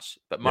tough match,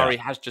 but Murray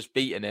has just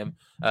beaten him.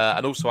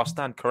 And also, I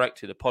stand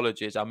corrected.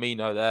 Apologies,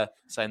 Amino there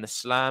saying the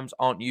slams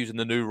aren't using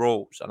the new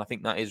rules, and I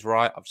think that is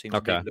right. I've seen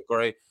some people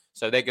agree.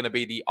 So they're going to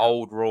be the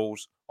old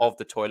rules of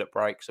the toilet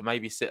break. So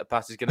maybe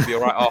Tsitsipas is going to be all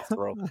right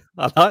after all.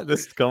 I like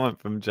this comment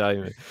from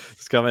Jamie.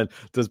 This comment: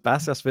 does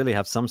Bashashvili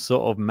have some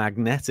sort of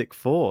magnetic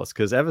force?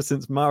 Because ever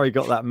since Murray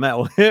got that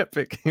metal hip,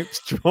 it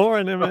keeps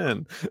drawing him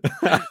in.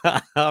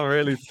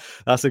 Really,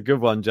 that's a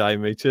good one,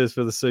 Jamie. Cheers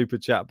for the super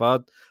chat,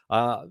 bud.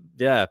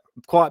 Yeah,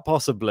 quite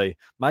possibly.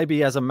 Maybe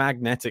he has a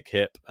magnetic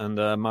hip and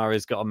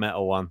Murray's got a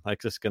metal one. They're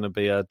just going to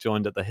be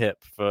joined at the hip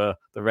for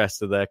the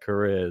rest of their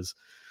careers.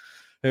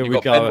 Here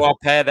we go. Benoit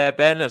Paire there,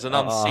 Ben, as an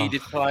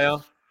unseeded player.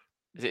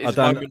 Is it his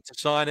moment to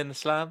shine in the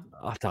slam?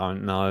 I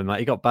don't know, mate.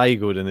 He got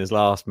bageled in his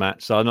last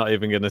match, so I'm not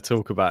even going to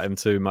talk about him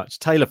too much.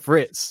 Taylor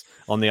Fritz,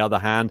 on the other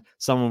hand,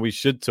 someone we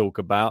should talk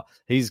about.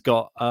 He's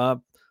got,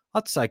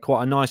 I'd say,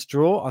 quite a nice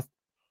draw.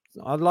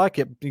 I like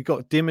it. You've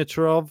got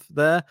Dimitrov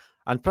there.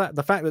 And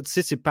the fact that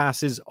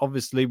Tsitsipas is,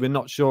 obviously, we're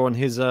not sure on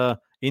his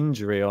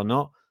injury or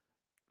not.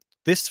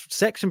 This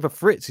section for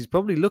Fritz, he's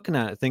probably looking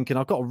at it thinking,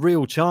 I've got a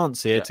real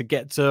chance here to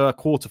get to a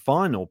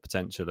quarterfinal,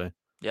 potentially.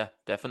 Yeah,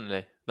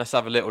 definitely. Let's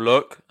have a little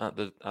look at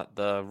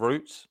the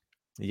routes.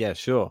 Yeah,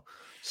 sure.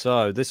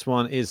 So this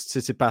one is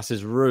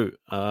Tsitsipas's route.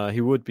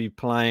 He would be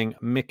playing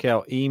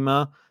Mikael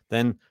Ymer.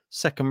 Then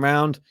second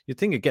round, you'd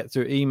think he'd get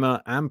through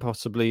Ymer and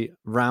possibly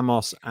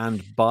Ramos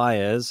and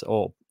Baez,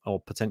 or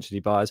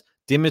potentially Baez.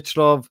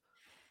 Dimitrov,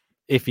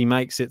 if he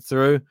makes it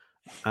through.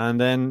 And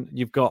then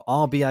you've got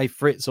RBA,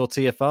 Fritz, or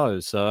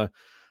TFO. So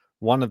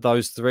one of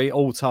those three,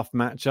 all tough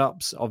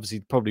matchups. Obviously,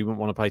 probably wouldn't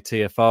want to play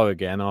TFO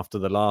again after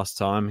the last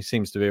time. He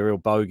seems to be a real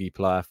bogey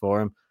player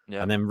for him.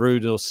 Yeah. And then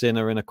Ruud or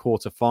Sinner in a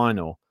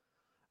quarterfinal.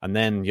 And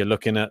then you're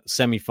looking at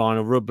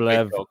semi-final,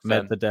 Rublev,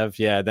 Medvedev.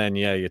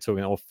 You're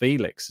talking,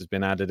 Felix has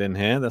been added in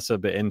here. That's a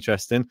bit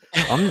interesting.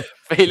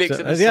 Felix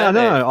in the semi. I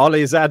know.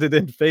 Ollie's added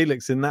in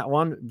Felix in that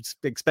one.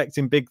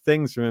 Expecting big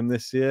things from him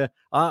this year.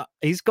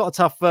 He's got a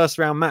tough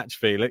first-round match,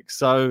 Felix.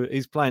 So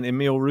he's playing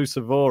Emil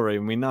Rusevori,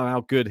 and we know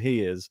how good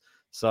he is.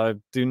 So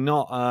do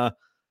not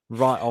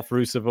write off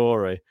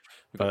Rusevori.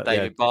 We've got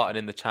David Barton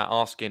in the chat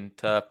asking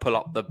to pull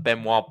up the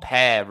Benoit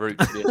Paire route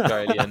to the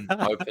Australian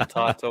Open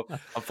title.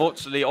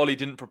 Unfortunately, Ollie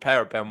didn't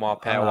prepare a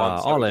Benoit Paire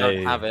one, so we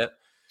don't have it.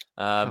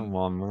 Come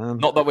on, man.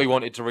 Not that we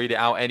wanted to read it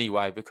out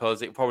anyway,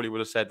 because it probably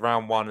would have said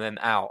round 1 and then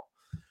out.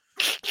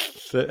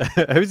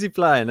 Who's he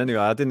playing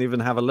anyway? I didn't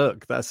even have a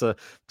look.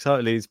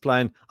 He's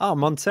playing. Oh,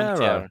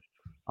 Montero.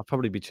 I'll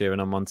probably be cheering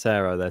on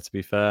Montero there, to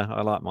be fair.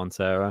 I like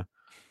Montero.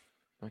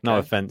 Okay. No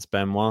offense,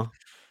 Benoit.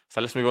 So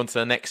let's move on to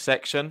the next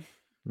section.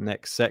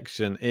 Next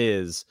section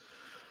is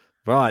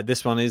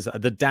this one is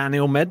the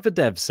Daniil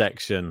Medvedev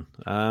section.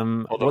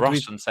 Or the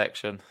Russian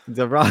section.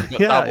 Double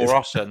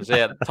Russians,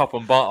 top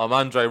and bottom.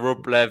 Andrei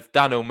Rublev,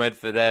 Daniil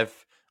Medvedev.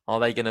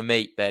 Are they going to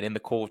meet then in the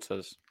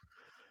quarters?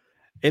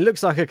 It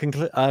looks like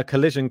a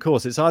collision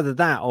course. It's either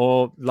that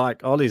or,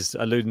 like Ollie's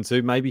alluding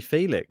to, maybe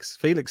Felix.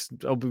 Felix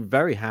will be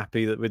very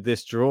happy that with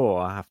this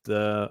draw, I have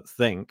to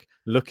think,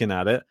 looking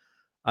at it.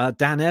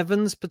 Dan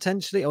Evans,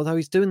 potentially, although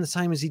he's doing the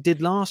same as he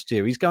did last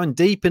year. He's going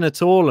deep in a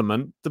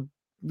tournament,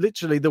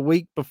 literally the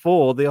week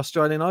before the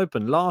Australian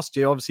Open. Last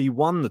year, obviously, he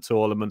won the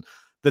tournament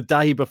the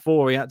day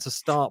before he had to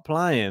start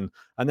playing,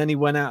 and then he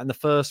went out in the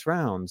first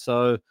round.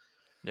 So,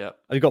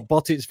 you've got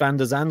Botic van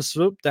der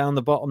Zandschulp down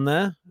the bottom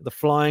there, the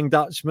Flying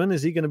Dutchman.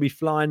 Is he going to be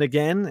flying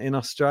again in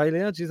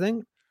Australia, do you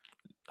think?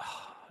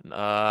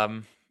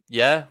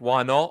 Yeah,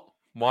 why not?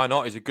 Why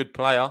not? He's a good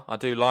player. I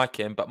do like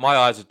him, but my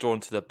eyes are drawn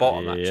to the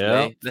bottom,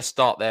 actually. Let's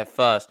start there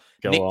first.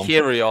 Nick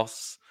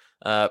Kyrgios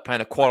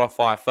playing a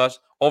qualifier first.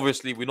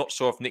 Obviously, we're not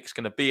sure if Nick's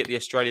going to be at the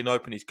Australian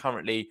Open. He's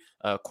currently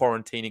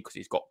quarantining because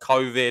he's got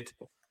COVID.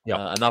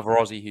 Another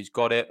Aussie who's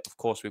got it. Of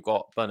course, we've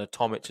got Bernard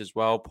Tomic as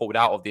well, pulled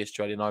out of the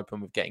Australian Open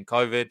with getting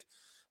COVID.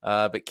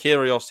 But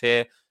Kyrgios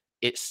here,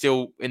 it's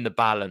still in the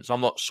balance.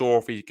 I'm not sure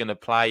if he's going to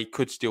play. He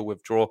could still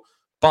withdraw.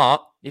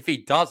 But if he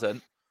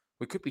doesn't,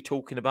 we could be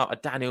talking about a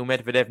Daniil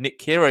Medvedev, Nick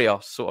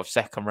Kyrgios sort of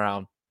second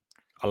round.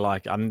 I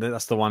like it. I mean,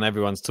 that's the one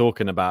everyone's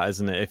talking about,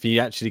 isn't it? If he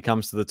actually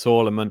comes to the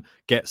tournament,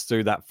 gets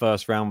through that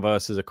first round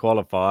versus a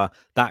qualifier,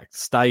 that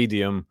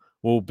stadium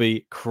will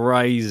be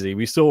crazy.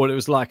 We saw what it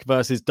was like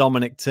versus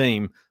Dominic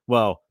Thiem.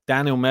 Well,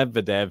 Daniel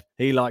Medvedev,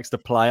 he likes to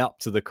play up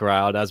to the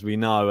crowd, as we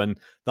know, and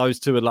those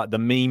two are like the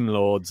meme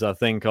lords, I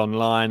think,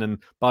 online, and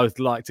both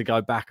like to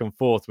go back and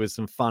forth with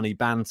some funny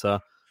banter.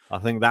 I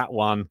think that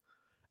one,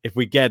 if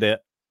we get it,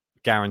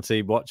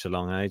 guaranteed watch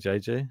along, eh,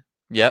 JG?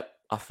 Yep,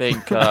 I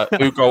think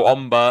Ugo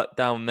Umba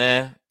down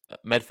there,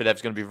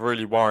 Medvedev's going to be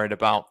really worried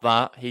about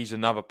that. He's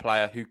another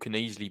player who can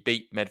easily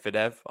beat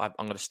Medvedev. I'm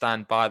going to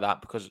stand by that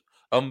because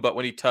Umba,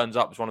 when he turns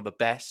up, is one of the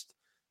best.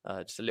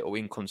 Just a little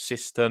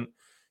inconsistent.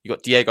 You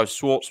got Diego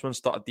Schwartzman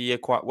started the year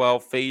quite well,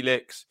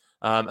 Felix,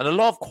 and a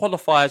lot of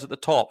qualifiers at the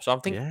top. So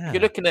I'm thinking if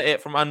you're looking at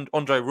it from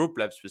Andrei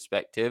Rublev's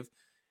perspective,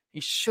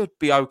 he should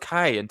be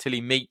okay until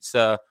he meets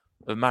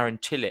Marin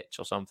Cilic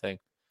or something.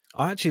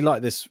 I actually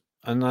like this,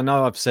 and I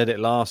know I've said it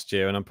last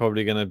year, and I'm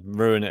probably going to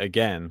ruin it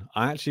again.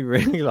 I actually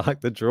really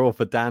like the draw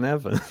for Dan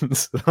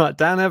Evans.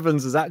 Dan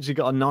Evans has actually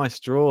got a nice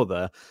draw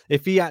there.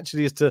 If he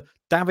actually is to...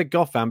 David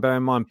Goffin, bear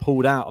in mind,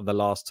 pulled out of the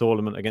last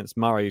tournament against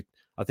Murray.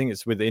 I think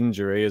it's with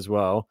injury as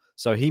well.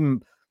 So he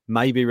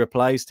may be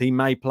replaced. He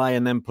may play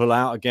and then pull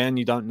out again.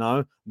 You don't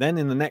know. Then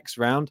in the next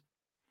round,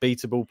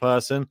 beatable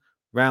person.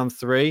 Round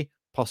 3,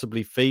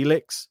 possibly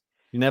Felix.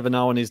 You never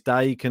know on his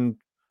day. He can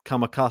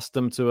come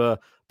accustomed to a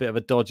bit of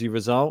a dodgy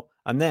result.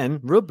 And then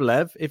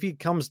Rublev, if he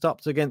comes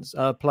up against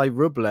play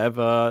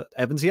Rublev,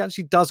 Evans, he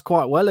actually does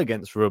quite well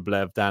against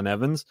Rublev, Dan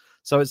Evans.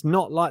 So it's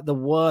not like the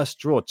worst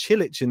draw.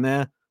 Cilic in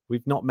there,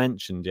 we've not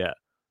mentioned yet.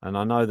 And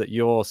I know that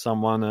you're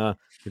someone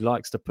who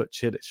likes to put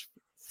Cilic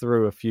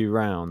through a few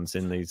rounds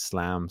in these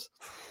slams.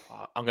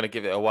 I'm going to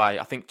give it away.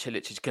 I think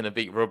Cilic is going to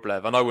beat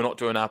Rublev. I know we're not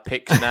doing our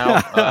picks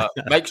now.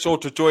 Make sure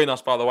to join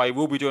us, by the way.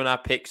 We'll be doing our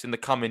picks in the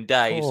coming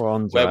days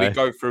where we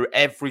go through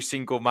every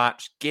single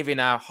match, giving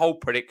our whole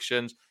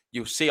predictions.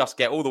 You'll see us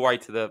get all the way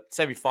to the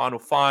semi-final,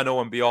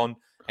 final and beyond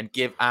and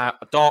give our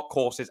dark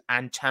horses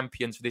and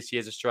champions for this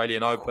year's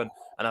Australian Open.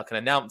 And I can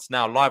announce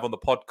now live on the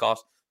podcast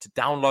to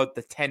download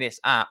the tennis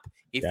app.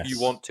 If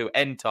you want to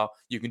enter,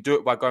 you can do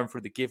it by going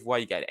through the giveaway.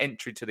 You get an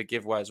entry to the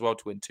giveaway as well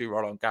to win 2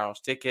 Roland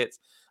Garros tickets.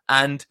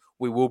 And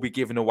we will be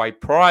giving away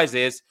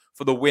prizes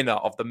for the winner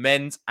of the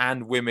men's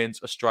and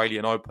women's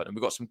Australian Open. And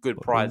we've got some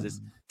good prizes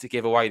to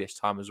give away this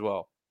time as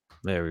well.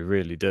 Yeah, we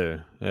really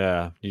do.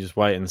 Yeah, you just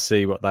wait and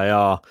see what they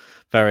are.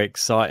 Very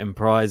exciting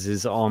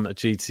prizes on a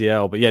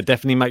GTL. But yeah,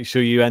 definitely make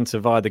sure you enter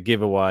via the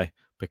giveaway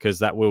because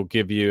that will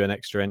give you an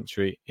extra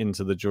entry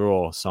into the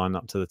draw. Sign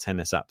up to the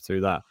tennis app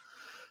through that.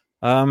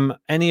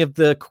 Any of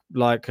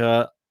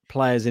the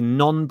players in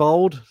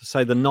non-bold,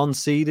 say the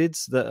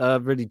non-seededs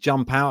that really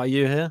jump out at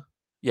you here?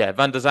 Yeah,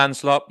 Van der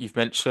Zandschulp, you've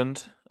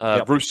mentioned.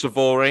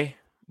 Ruusuvuori,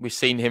 we've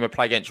seen him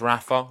play against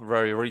Rafa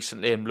very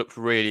recently and looked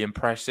really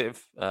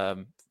impressive.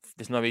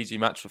 There's no easy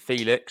match for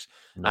Felix.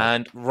 No.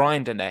 And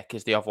Rinderknecht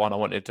is the other one I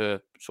wanted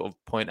to sort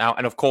of point out.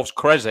 And, of course,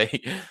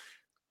 Krezi.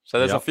 So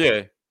there's a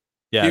few.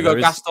 Yeah, Hugo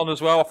Gaston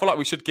as well. I feel like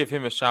we should give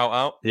him a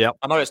shout-out. Yep.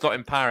 I know it's not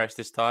in Paris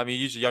this time. He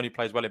usually only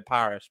plays well in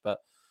Paris, but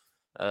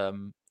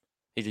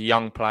he's a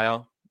young player,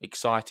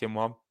 exciting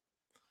one.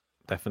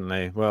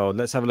 Definitely. Well,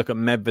 let's have a look at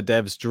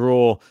Medvedev's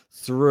draw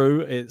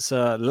through. It's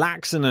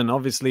Laxonen,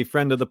 obviously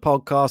friend of the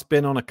podcast,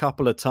 been on a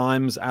couple of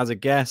times as a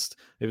guest.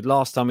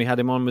 Last time we had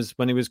him on was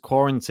when he was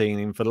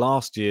quarantining for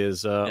last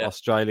year's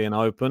Australian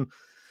Open.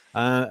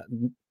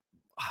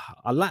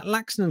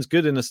 Laxonen's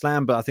good in a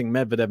slam, but I think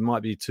Medvedev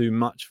might be too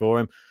much for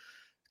him.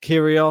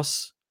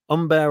 Kyrgios,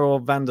 Humbert or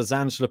Van der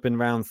Zandschulp in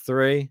round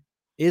 3.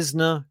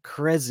 Isner,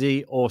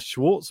 Krezi or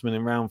Schwartzman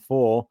in round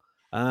 4.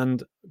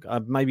 And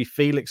maybe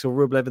Felix or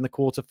Rublev in the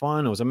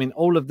quarterfinals. I mean,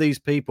 all of these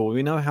people,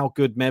 we know how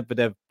good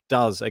Medvedev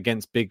does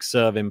against big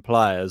serving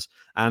players.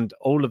 And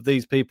all of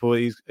these people,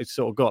 he's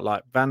sort of got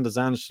like Van der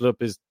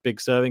Zandschulp is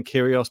big serving,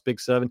 Kyrgios big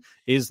serving,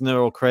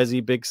 Isner or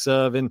Krezi big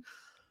serving.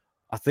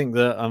 I think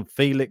that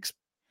Felix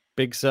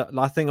big serving.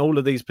 I think all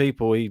of these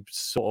people he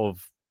sort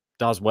of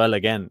does well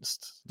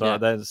against.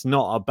 There's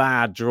not a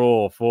bad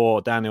draw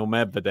for Daniel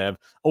Medvedev.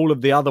 All of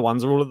the other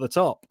ones are all at the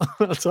top.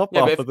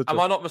 Am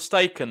I not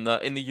mistaken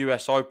that in the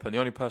US Open, the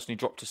only person he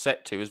dropped a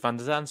set to was Van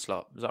der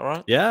Zandschulp? Is that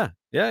right? Yeah,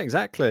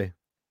 exactly.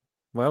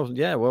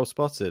 Well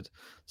spotted.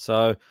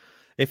 So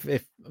if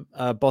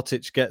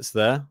Botic gets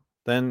there,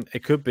 then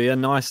it could be a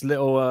nice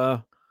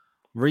little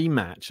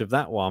rematch of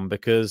that one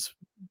because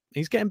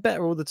he's getting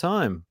better all the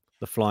time,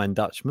 the Flying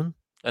Dutchman.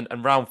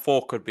 And round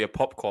 4 could be a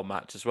popcorn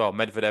match as well.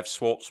 Medvedev,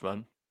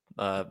 Schwartzman.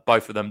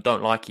 Both of them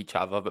don't like each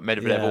other, but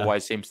Medvedev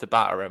always seems to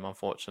batter him,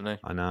 unfortunately.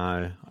 I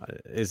know.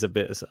 It's a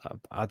bit...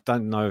 I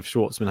don't know if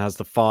Schwartzman has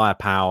the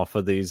firepower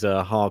for these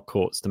hard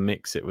courts to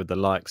mix it with the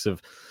likes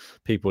of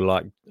people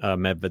like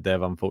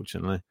Medvedev,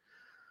 unfortunately.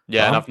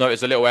 Yeah, and I've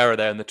noticed a little error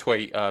there in the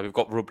tweet. We've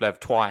got Rublev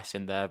twice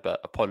in there, but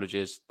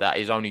apologies. That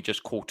is only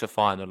just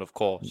quarter-final, of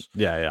course.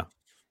 Yeah,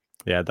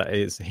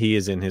 he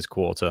is in his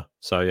quarter.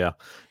 So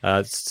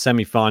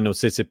semi-final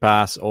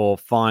Tsitsipas or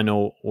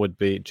final would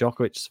be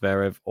Djokovic,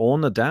 Zverev or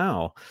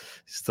Nadal.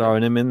 He's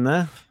throwing him in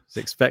there. He's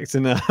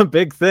expecting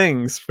big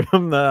things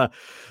from the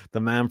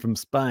man from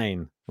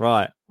Spain.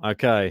 Right.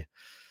 Okay.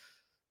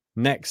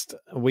 Next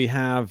we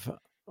have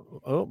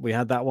Oh, we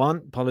had that one.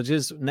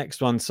 Apologies.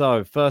 Next one.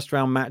 So, first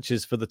round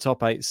matches for the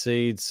top 8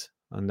 seeds.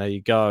 And there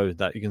you go.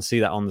 That you can see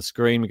that on the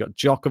screen. We got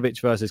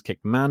Djokovic versus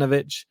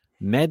Kikmanovic,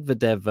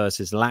 Medvedev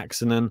versus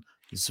Laxonen,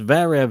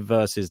 Zverev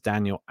versus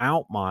Daniel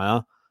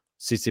Altmaier,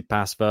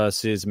 Tsitsipas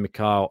versus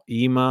Mikhail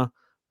Ymer.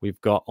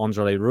 We've got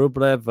Andrei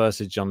Rublev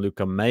versus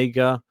Gianluca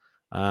Mega,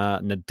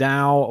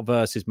 Nadal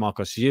versus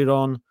Marcos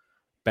Giron,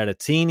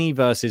 Berrettini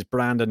versus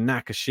Brandon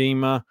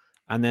Nakashima,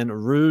 and then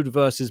Rude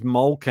versus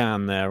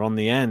Molcan there on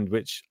the end,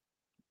 which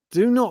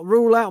do not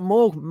rule out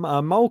more.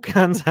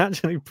 Molcan's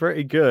actually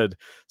pretty good.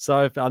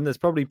 So there's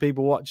probably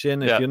people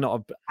watching. If you're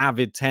not an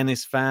avid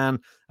tennis fan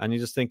and you're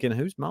just thinking,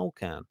 who's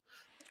Molcan?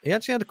 He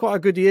actually had quite a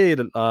good year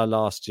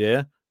last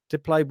year.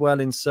 Did play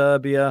well in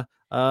Serbia.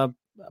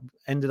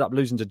 Ended up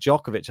losing to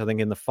Djokovic, I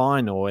think, in the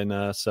final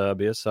in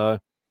Serbia. So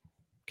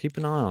keep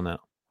an eye on it.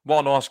 What I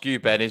want to ask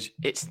you, Ben, is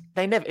it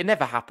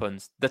never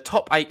happens. The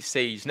top 8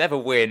 seeds never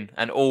win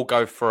and all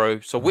go through.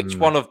 So which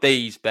one of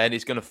these, Ben,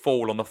 is going to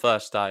fall on the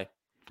first day?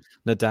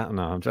 Nadal,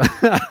 no, I'm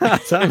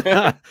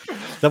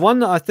the one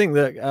that I think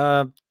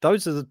that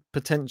those are the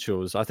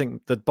potentials. I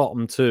think the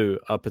bottom 2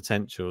 are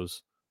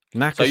potentials.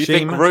 Nakashima, so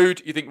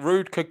you think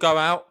Rude could go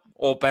out,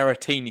 or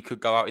Berrettini could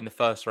go out in the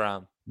first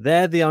round?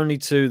 They're the only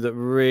 2 that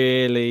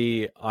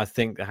really, I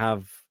think,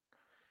 have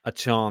a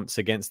chance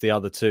against the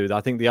other 2.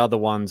 I think the other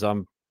ones,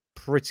 I'm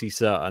pretty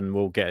certain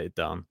will get it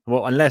done.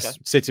 Well, unless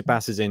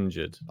Tsitsipas is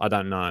injured, I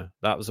don't know.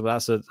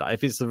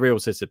 If it's the real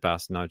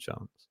Tsitsipas, no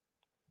chance.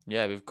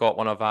 Yeah, we've got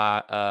one of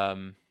our,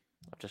 I've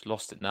just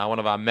lost it now, one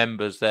of our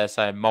members there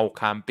saying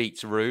Molcan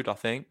beats Rude, I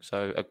think,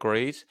 so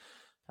agrees.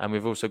 And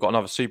we've also got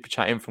another super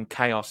chat in from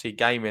KRC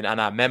Gaming and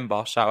our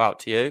member, shout out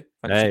to you,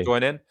 thanks for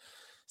joining,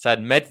 said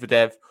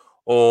Medvedev,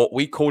 or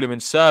we call him in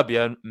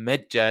Serbian,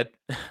 Medjed,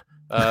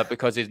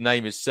 because his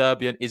name is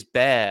Serbian, is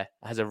Bear,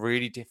 has a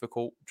really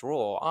difficult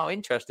draw. Oh,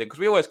 interesting, because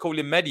we always call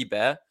him Medi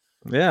Bear.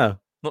 Yeah.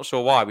 Not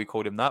sure why we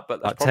called him that,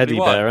 but that's like probably Teddy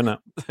why. Bear, isn't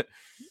it?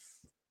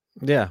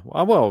 Yeah,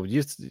 well,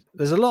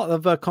 there's a lot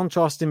of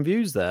contrasting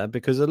views there,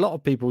 because a lot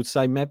of people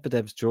say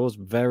Medvedev's draw is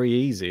very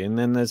easy, and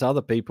then there's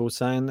other people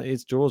saying that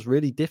his draw is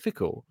really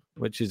difficult,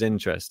 which is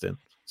interesting.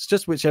 It's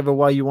just whichever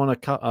way you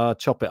want to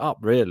chop it up,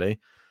 really.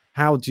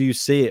 How do you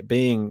see it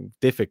being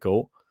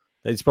difficult?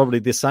 It's probably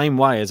the same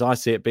way as I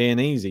see it being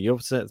easy. You're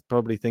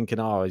probably thinking,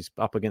 oh, he's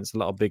up against a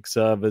lot of big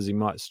servers, he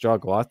might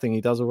struggle. I think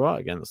he does all right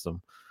against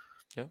them.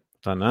 Yeah,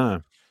 don't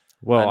know.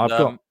 Well, I've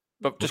got.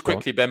 But just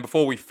quickly, Ben,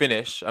 before we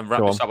finish and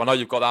wrap this up, I know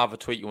you've got the other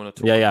tweet you want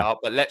to talk about,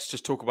 but let's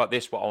just talk about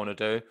this, what I want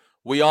to do.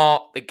 We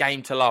are the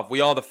game to love.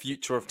 We are the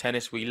future of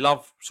tennis. We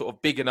love sort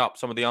of bigging up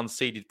some of the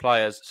unseeded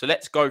players. So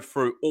let's go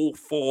through all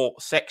 4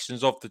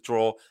 sections of the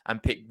draw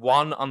and pick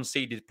one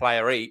unseeded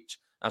player each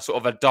and sort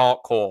of a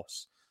dark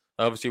horse.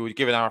 Obviously, we're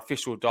giving our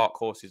official dark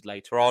horses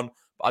later on,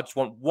 but I just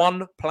want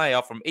one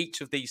player from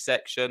each of these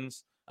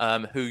sections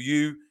who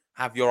you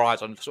have your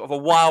eyes on, sort of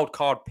a wild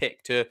card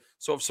pick to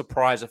sort of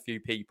surprise a few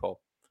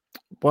people.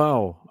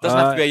 Well, doesn't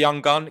have to be a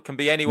young gun. It can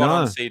be anyone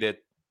unseeded.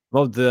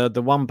 Well,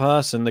 the one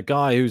person, the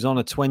guy who's on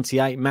a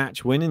 28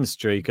 match winning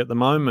streak at the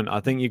moment, I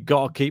think you've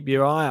got to keep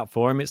your eye out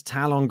for him. It's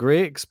Talon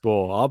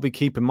Griekspoor. I'll be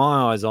keeping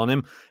my eyes on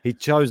him. He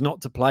chose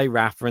not to play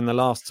Rafa in the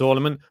last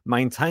tournament,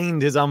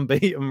 maintained his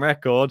unbeaten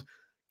record.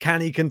 Can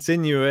he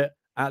continue it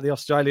at the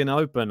Australian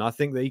Open? I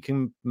think that he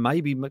can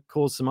maybe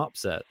cause some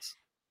upsets.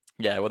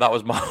 Yeah, well, that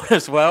was mine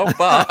as well,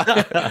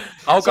 but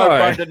I'll go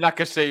Brandon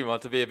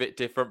Nakashima to be a bit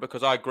different,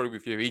 because I agree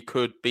with you. He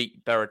could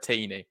beat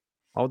Berrettini.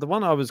 Oh, the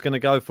one I was going to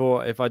go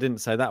for, if I didn't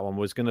say that one,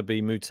 was going to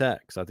be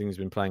Mutek. I think he's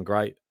been playing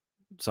great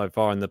so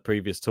far in the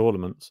previous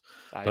tournaments.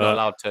 You're not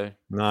allowed to.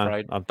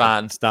 No, I'm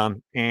banned. It's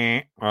done.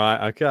 All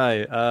right,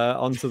 okay.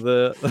 On to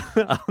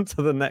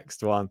the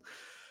next one.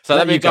 So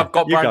that means I've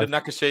got Brandon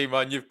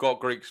Nakashima and you've got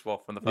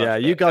Griekspoor from the first. Yeah,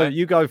 you go.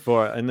 You go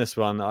for it in this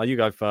one. You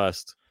go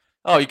first.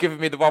 Oh, you're giving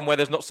me the one where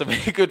there's not so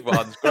many good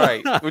ones.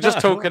 Great. We're just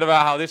talking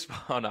about how this.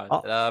 Oh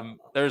no,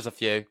 there is a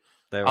few.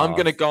 I'm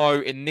going to go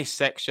in this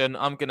section.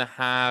 I'm going to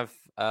have.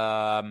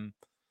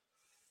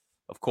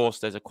 Of course,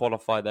 there's a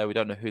qualifier there. We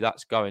don't know who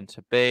that's going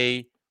to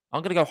be.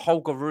 I'm going to go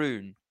Holger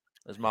Rune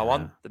as my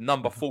one, the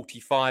number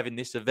 45 in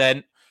this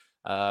event.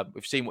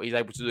 We've seen what he's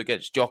able to do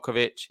against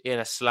Djokovic in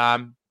a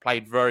slam.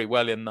 Played very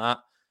well in that.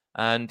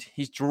 And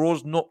his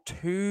draw's not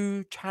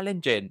too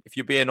challenging. If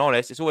you're being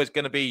honest, it's always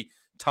going to be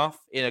tough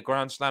in a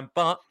Grand Slam,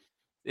 but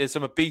there's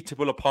some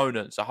unbeatable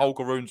opponents. So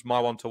Holger Rune's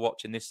my one to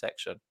watch in this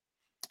section.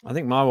 I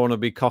think my one would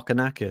be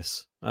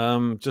Kokkinakis,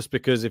 just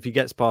because if he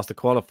gets past the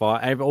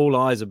qualifier, all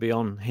eyes will be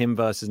on him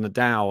versus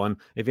Nadal, and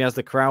if he has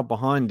the crowd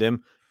behind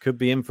him, could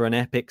be in for an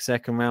epic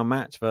second round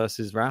match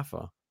versus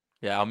Rafa.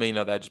 Yeah,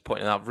 Armino, they're just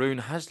pointing out Rune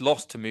has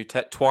lost to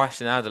Mutet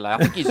twice in Adelaide. I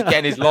think he's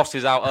getting his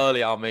losses out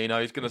early,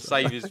 Armino. He's going to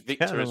save his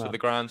victories for the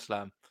Grand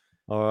Slam.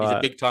 All right. He's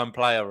a big time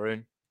player,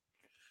 Rune.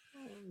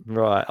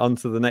 Right, on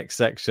to the next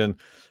section.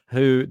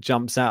 Who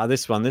jumps out of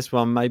this one? This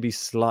one may be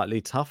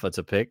slightly tougher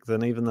to pick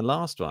than even the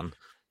last one.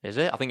 Is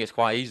it? I think it's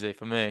quite easy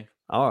for me.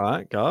 All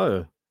right,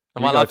 go.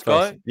 Am I allowed to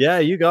go? Yeah,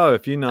 you go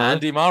if you know.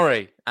 Andy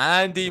Murray.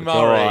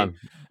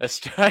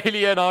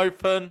 Australian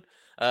Open.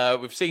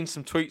 We've seen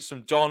some tweets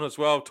from John as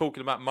well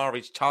talking about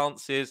Murray's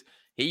chances.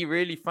 He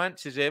really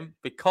fancies him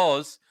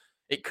because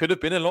it could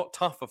have been a lot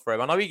tougher for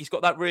him. I know he's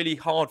got that really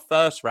hard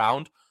first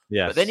round,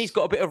 but then he's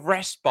got a bit of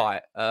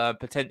respite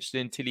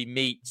potentially until he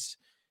meets.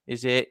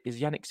 Is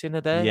Yannick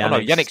Sinner there? Oh no,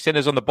 Yannick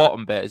Sinner's on the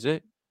bottom bit, is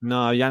it?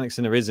 No, Yannick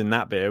Sinner is in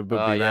that bit. It would be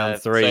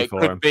round 3 so for him. It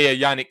could be a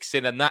Yannick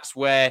Sinner, and that's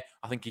where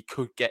I think he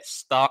could get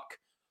stuck.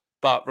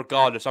 But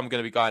regardless, I'm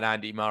going to be going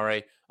Andy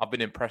Murray. I've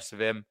been impressed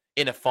with him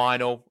in a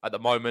final at the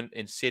moment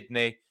in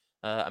Sydney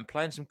and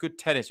playing some good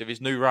tennis with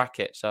his new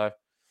racket. So,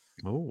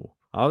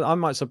 I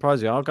might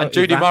surprise you. I'll go. And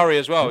Judy Murray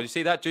as well. You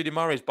see that? Judy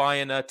Murray's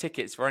buying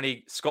tickets for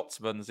any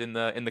Scotsmans in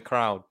the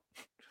crowd.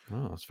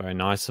 Oh, that's very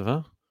nice of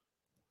her.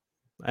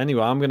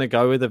 Anyway, I'm going to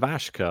go with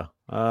Ivashka.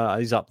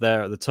 He's up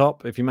there at the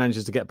top. If he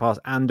manages to get past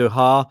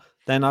Andujar,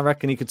 then I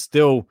reckon he could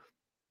still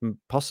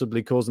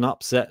possibly cause an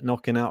upset,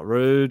 knocking out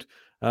Rude.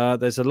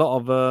 There's a lot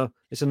of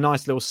it's a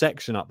nice little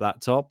section up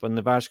that top, and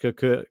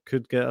Ivashka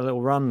could get a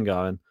little run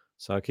going.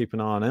 So keep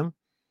an eye on him.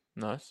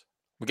 Nice.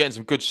 We're getting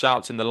some good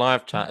shouts in the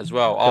live chat as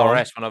well.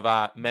 RS, one of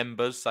our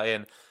members,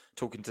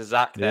 talking to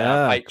Zach there,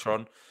 our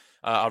patron.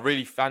 I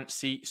really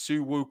fancy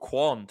Suwoo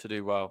Kwon to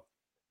do well.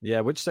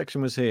 Yeah, which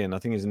section was he in? I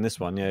think he's in this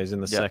one. Yeah, he's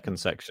in the second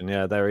section.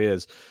 Yeah, there he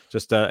is.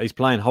 Just he's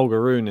playing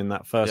Holger Rune in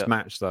that first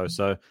match, though,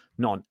 so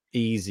not an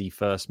easy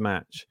first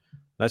match.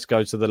 Let's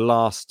go to the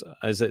last.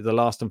 Is it the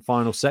last and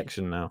final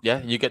section now?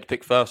 Yeah, you get to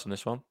pick first on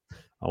this one.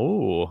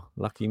 Oh,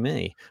 lucky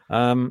me.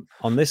 On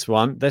this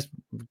one, got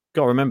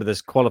to remember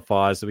there's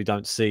qualifiers that we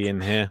don't see in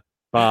here.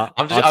 But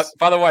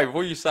by the way,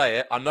 before you say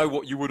it, I know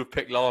what you would have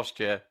picked last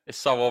year. It's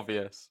so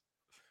obvious.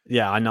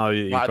 Yeah, I know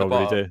you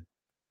probably do.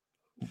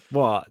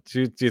 What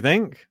do you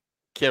think?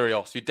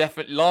 Kyrgios. You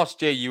definitely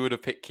last year you would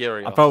have picked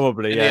Kyrgios.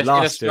 Probably, in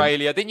Australia.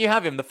 Year. Didn't you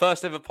have him the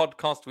first ever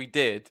podcast we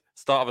did?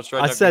 Start of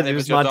Australia. I said it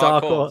was my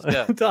dark horse.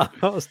 Dark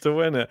horse to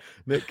win it.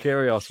 Nick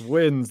Kyrgios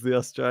wins the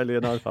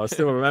Australian Open. I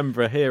still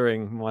remember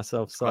hearing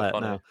myself say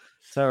it now.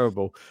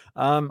 Terrible.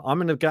 I'm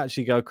going to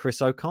actually go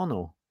Chris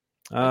O'Connell.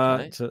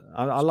 I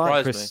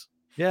like Chris.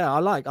 Me. Yeah,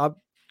 I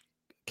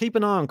keep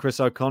an eye on Chris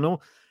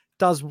O'Connell.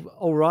 Does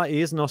all right.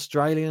 He is an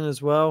Australian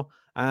as well,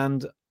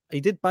 and he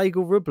did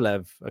bagel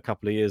Rublev a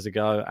couple of years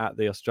ago at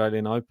the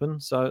Australian Open,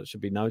 so it should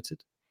be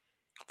noted.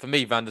 For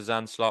me, Van der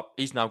Zandschulp,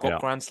 he's now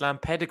got Grand Slam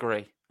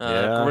pedigree.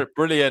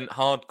 Brilliant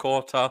hard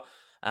quarter,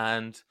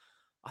 and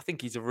I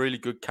think he's a really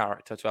good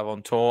character to have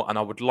on tour, and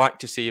I would like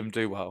to see him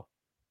do well.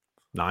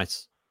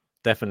 Nice.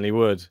 Definitely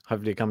would.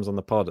 Hopefully he comes on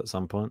the pod at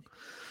some point.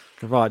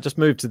 Right, just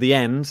move to the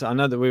end. I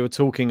know that we were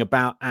talking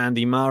about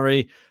Andy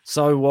Murray.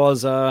 So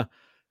was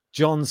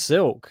John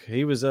Silk.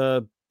 He was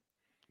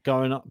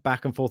going up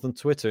back and forth on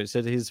Twitter. It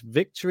said his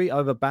victory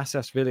over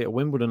Basaksehir at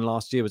Wimbledon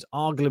last year was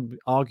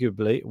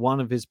arguably one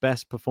of his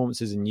best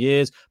performances in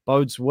years.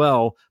 Bodes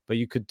well, but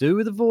you could do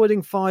with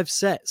avoiding 5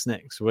 sets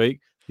next week.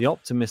 The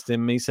optimist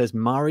in me says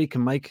Murray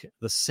can make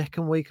the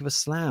second week of a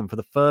slam for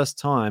the first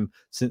time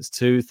since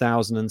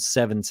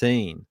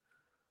 2017.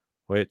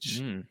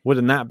 Which,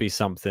 wouldn't that be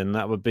something?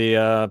 That would be,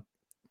 I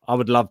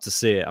would love to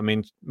see it. I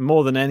mean,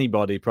 more than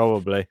anybody,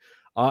 probably.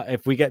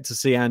 If we get to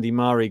see Andy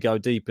Murray go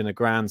deep in a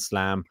Grand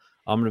Slam,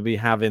 I'm going to be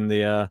having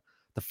the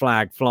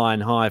flag flying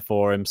high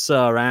for him,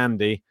 Sir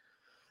Andy.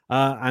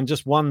 And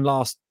just one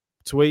last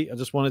tweet I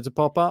just wanted to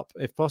pop up,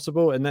 if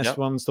possible. And this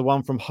one's the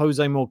one from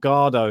Jose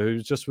Morgado, who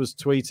just was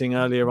tweeting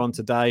earlier on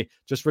today,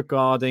 just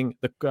regarding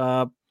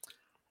the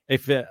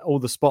all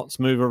the spots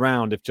move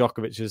around, if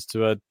Djokovic is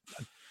to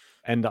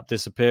end up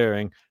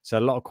disappearing. So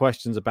a lot of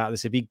questions about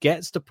this. If he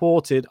gets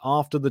deported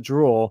after the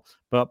draw,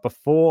 but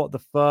before the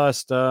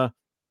first,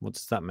 what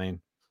does that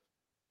mean?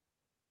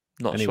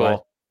 Not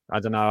sure. I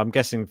don't know. I'm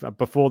guessing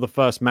before the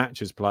first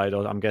match is played,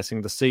 or I'm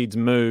guessing the seeds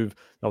move.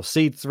 Or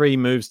seed 3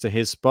 moves to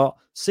his spot.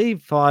 Seed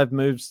 5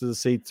 moves to the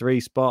seed 3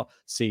 spot.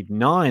 Seed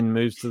 9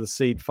 moves to the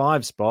seed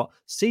 5 spot.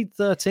 Seed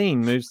 13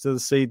 moves to the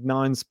seed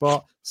 9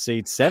 spot.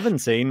 Seed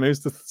 17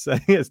 moves to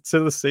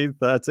the seed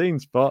 13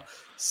 spot.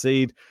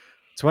 Seed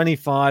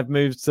 25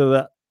 moves to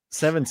the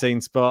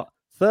 17 spot.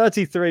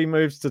 33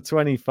 moves to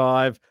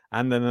 25,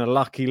 and then a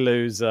lucky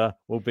loser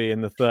will be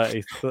in the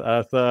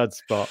 33rd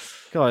spot.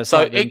 God,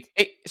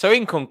 so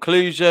in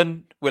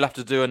conclusion, we'll have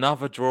to do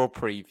another draw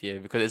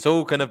preview because it's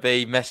all going to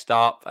be messed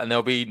up and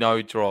there'll be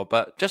no draw.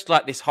 But just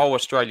like this whole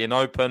Australian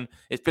Open,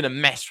 it's been a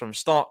mess from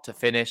start to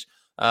finish.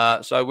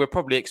 So we're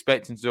probably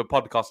expecting to do a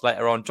podcast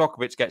later on.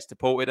 Djokovic gets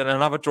deported and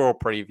another draw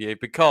preview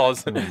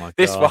because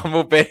this one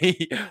will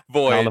be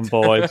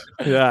void.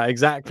 Yeah,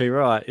 exactly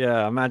right.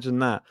 Yeah, imagine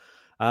that.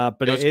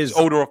 But it is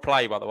order of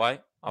play, by the way.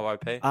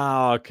 OOP.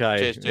 Oh, okay.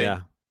 Cheers, G.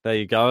 Yeah, there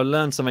you go. I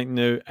learn something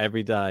new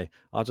every day.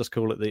 I'll just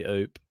call it the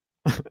OOP.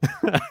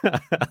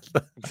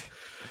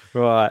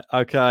 Right.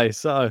 Okay.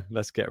 So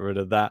let's get rid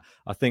of that.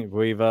 I think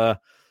we've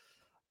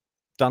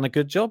done a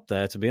good job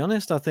there, to be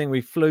honest. I think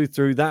we flew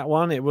through that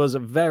one. It was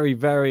very,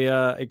 very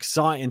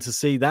exciting to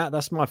see that.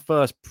 That's my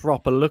first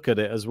proper look at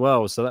it as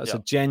well. So that's a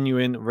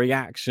genuine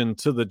reaction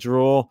to the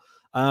draw.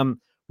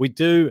 We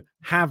do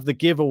have the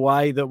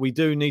giveaway that we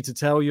do need to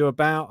tell you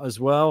about as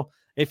well.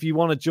 If you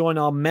want to join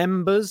our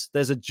members,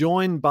 there's a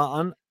join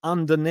button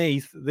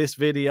underneath this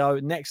video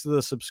next to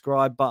the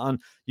subscribe button.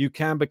 You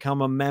can become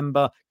a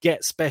member,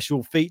 get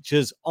special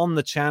features on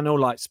the channel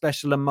like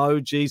special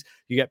emojis.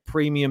 You get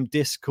premium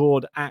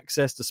Discord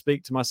access to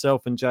speak to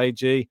myself and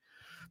JG.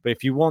 But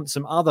if you want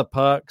some other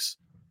perks,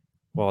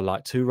 well,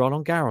 like 2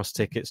 Roland Garros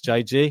tickets,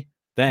 JG,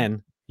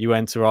 then you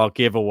enter our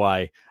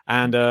giveaway.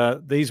 And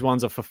these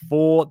ones are for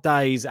 4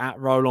 days at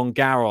Roland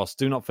Garros.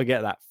 Do not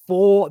forget that.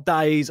 4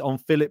 days on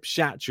Philippe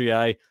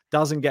Chatrier.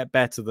 Doesn't get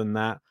better than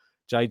that.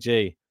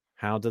 JG,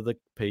 how do the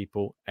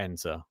people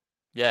enter?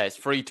 Yeah, it's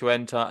free to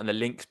enter, and the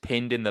link's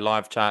pinned in the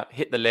live chat.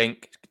 Hit the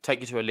link,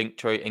 take you to a link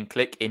tree, and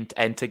click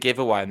enter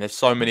giveaway. And there's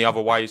so many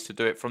other ways to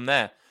do it from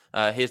there.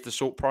 Here's the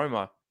short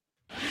promo.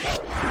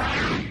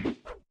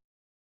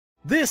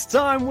 This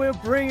time we're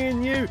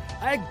bringing you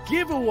a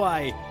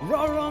giveaway.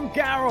 Roland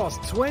Garros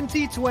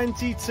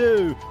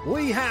 2022.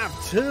 We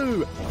have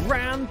 2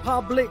 Grand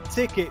Public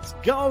tickets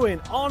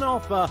going on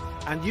offer,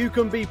 and you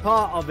can be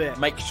part of it.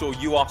 Make sure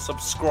you are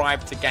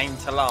subscribed to Game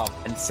to Love.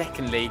 And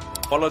secondly,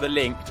 follow the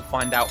link to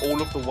find out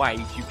all of the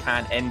ways you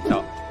can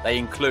enter. They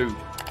include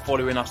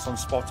following us on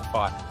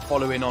Spotify,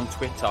 following on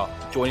Twitter,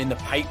 joining the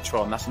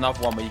Patreon. That's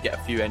another one where you get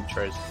a few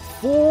entries.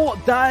 4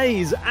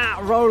 days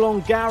at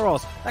Roland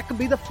Garros. That could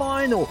be the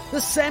final,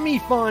 the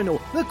semi-final,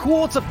 the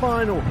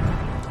quarter-final.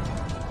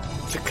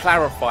 To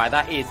clarify,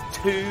 that is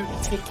 2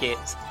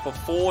 tickets for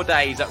 4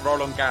 days at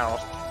Roland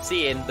Garros,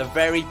 seeing the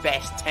very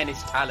best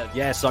tennis talent.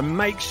 Yeah, so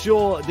make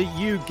sure that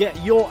you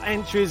get your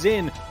entries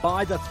in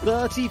by the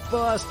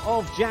 31st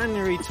of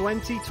January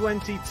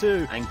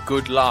 2022. And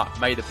good luck.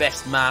 May the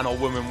best man or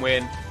woman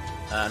win.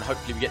 And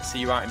hopefully we get to see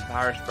you out in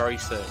Paris very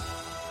soon.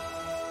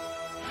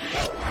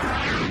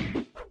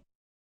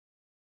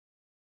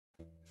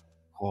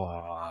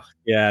 Oh,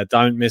 yeah,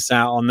 don't miss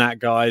out on that,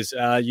 guys.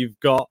 You've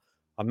got,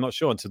 I'm not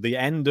sure, until the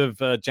end of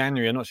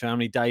January. I'm not sure how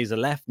many days are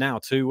left now.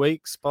 2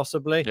 weeks,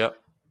 possibly.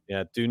 Yep.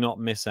 Yeah, do not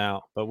miss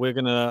out. But we're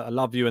going to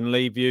love you and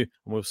leave you.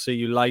 And we'll see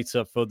you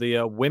later for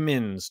the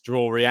women's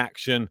draw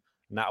reaction.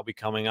 And that'll be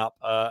coming up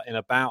in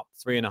about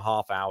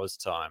 3.5 hours'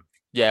 time.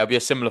 Yeah, it'll be a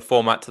similar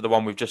format to the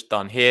one we've just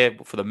done here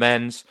for the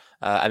men's.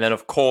 And then,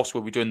 of course,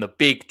 we'll be doing the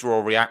big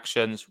draw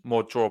reactions,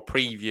 more draw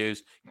previews,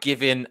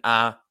 giving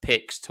our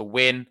picks to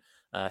win.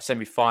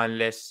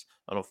 Semi-finalists,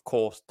 and of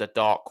course the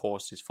dark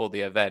horses for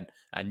the event.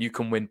 And you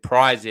can win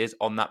prizes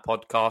on that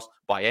podcast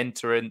by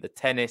entering the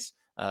tennis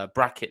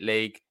bracket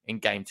league in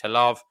Game to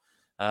Love.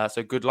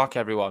 So good luck,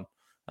 everyone.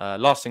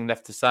 Last thing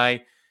left to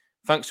say,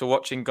 thanks for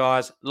watching,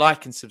 guys.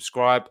 Like and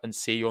subscribe, and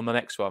see you on the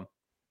next one.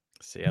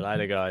 See you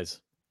later, guys.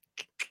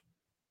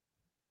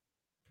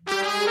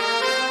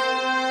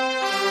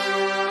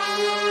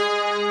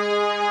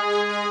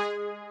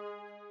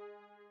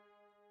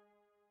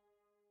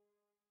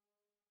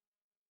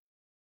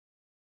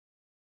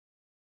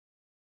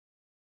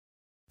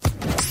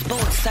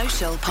 Sports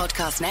Social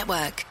Podcast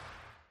Network.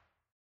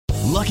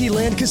 Lucky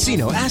Land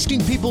Casino,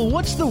 asking people,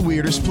 what's the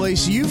weirdest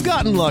place you've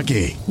gotten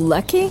lucky?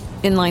 Lucky?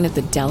 In line at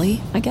the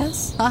deli, I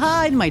guess?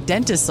 Aha, in my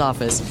dentist's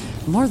office.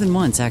 More than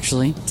once,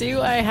 actually.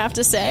 Do I have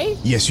to say?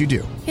 Yes, you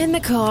do. In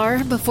the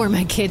car before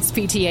my kids'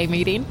 PTA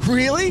meeting.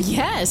 Really?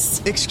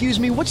 Yes. Excuse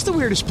me, what's the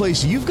weirdest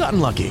place you've gotten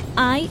lucky?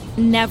 I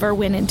never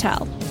win and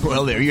tell.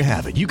 Well, there you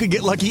have it. You can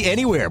get lucky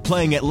anywhere,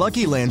 playing at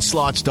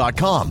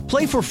LuckyLandSlots.com.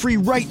 Play for free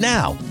right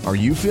now. Are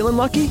you feeling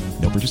lucky?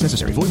 No purchase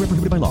necessary. Void where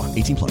prohibited by law.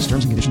 18+.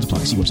 Terms and conditions apply.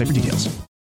 See website for details.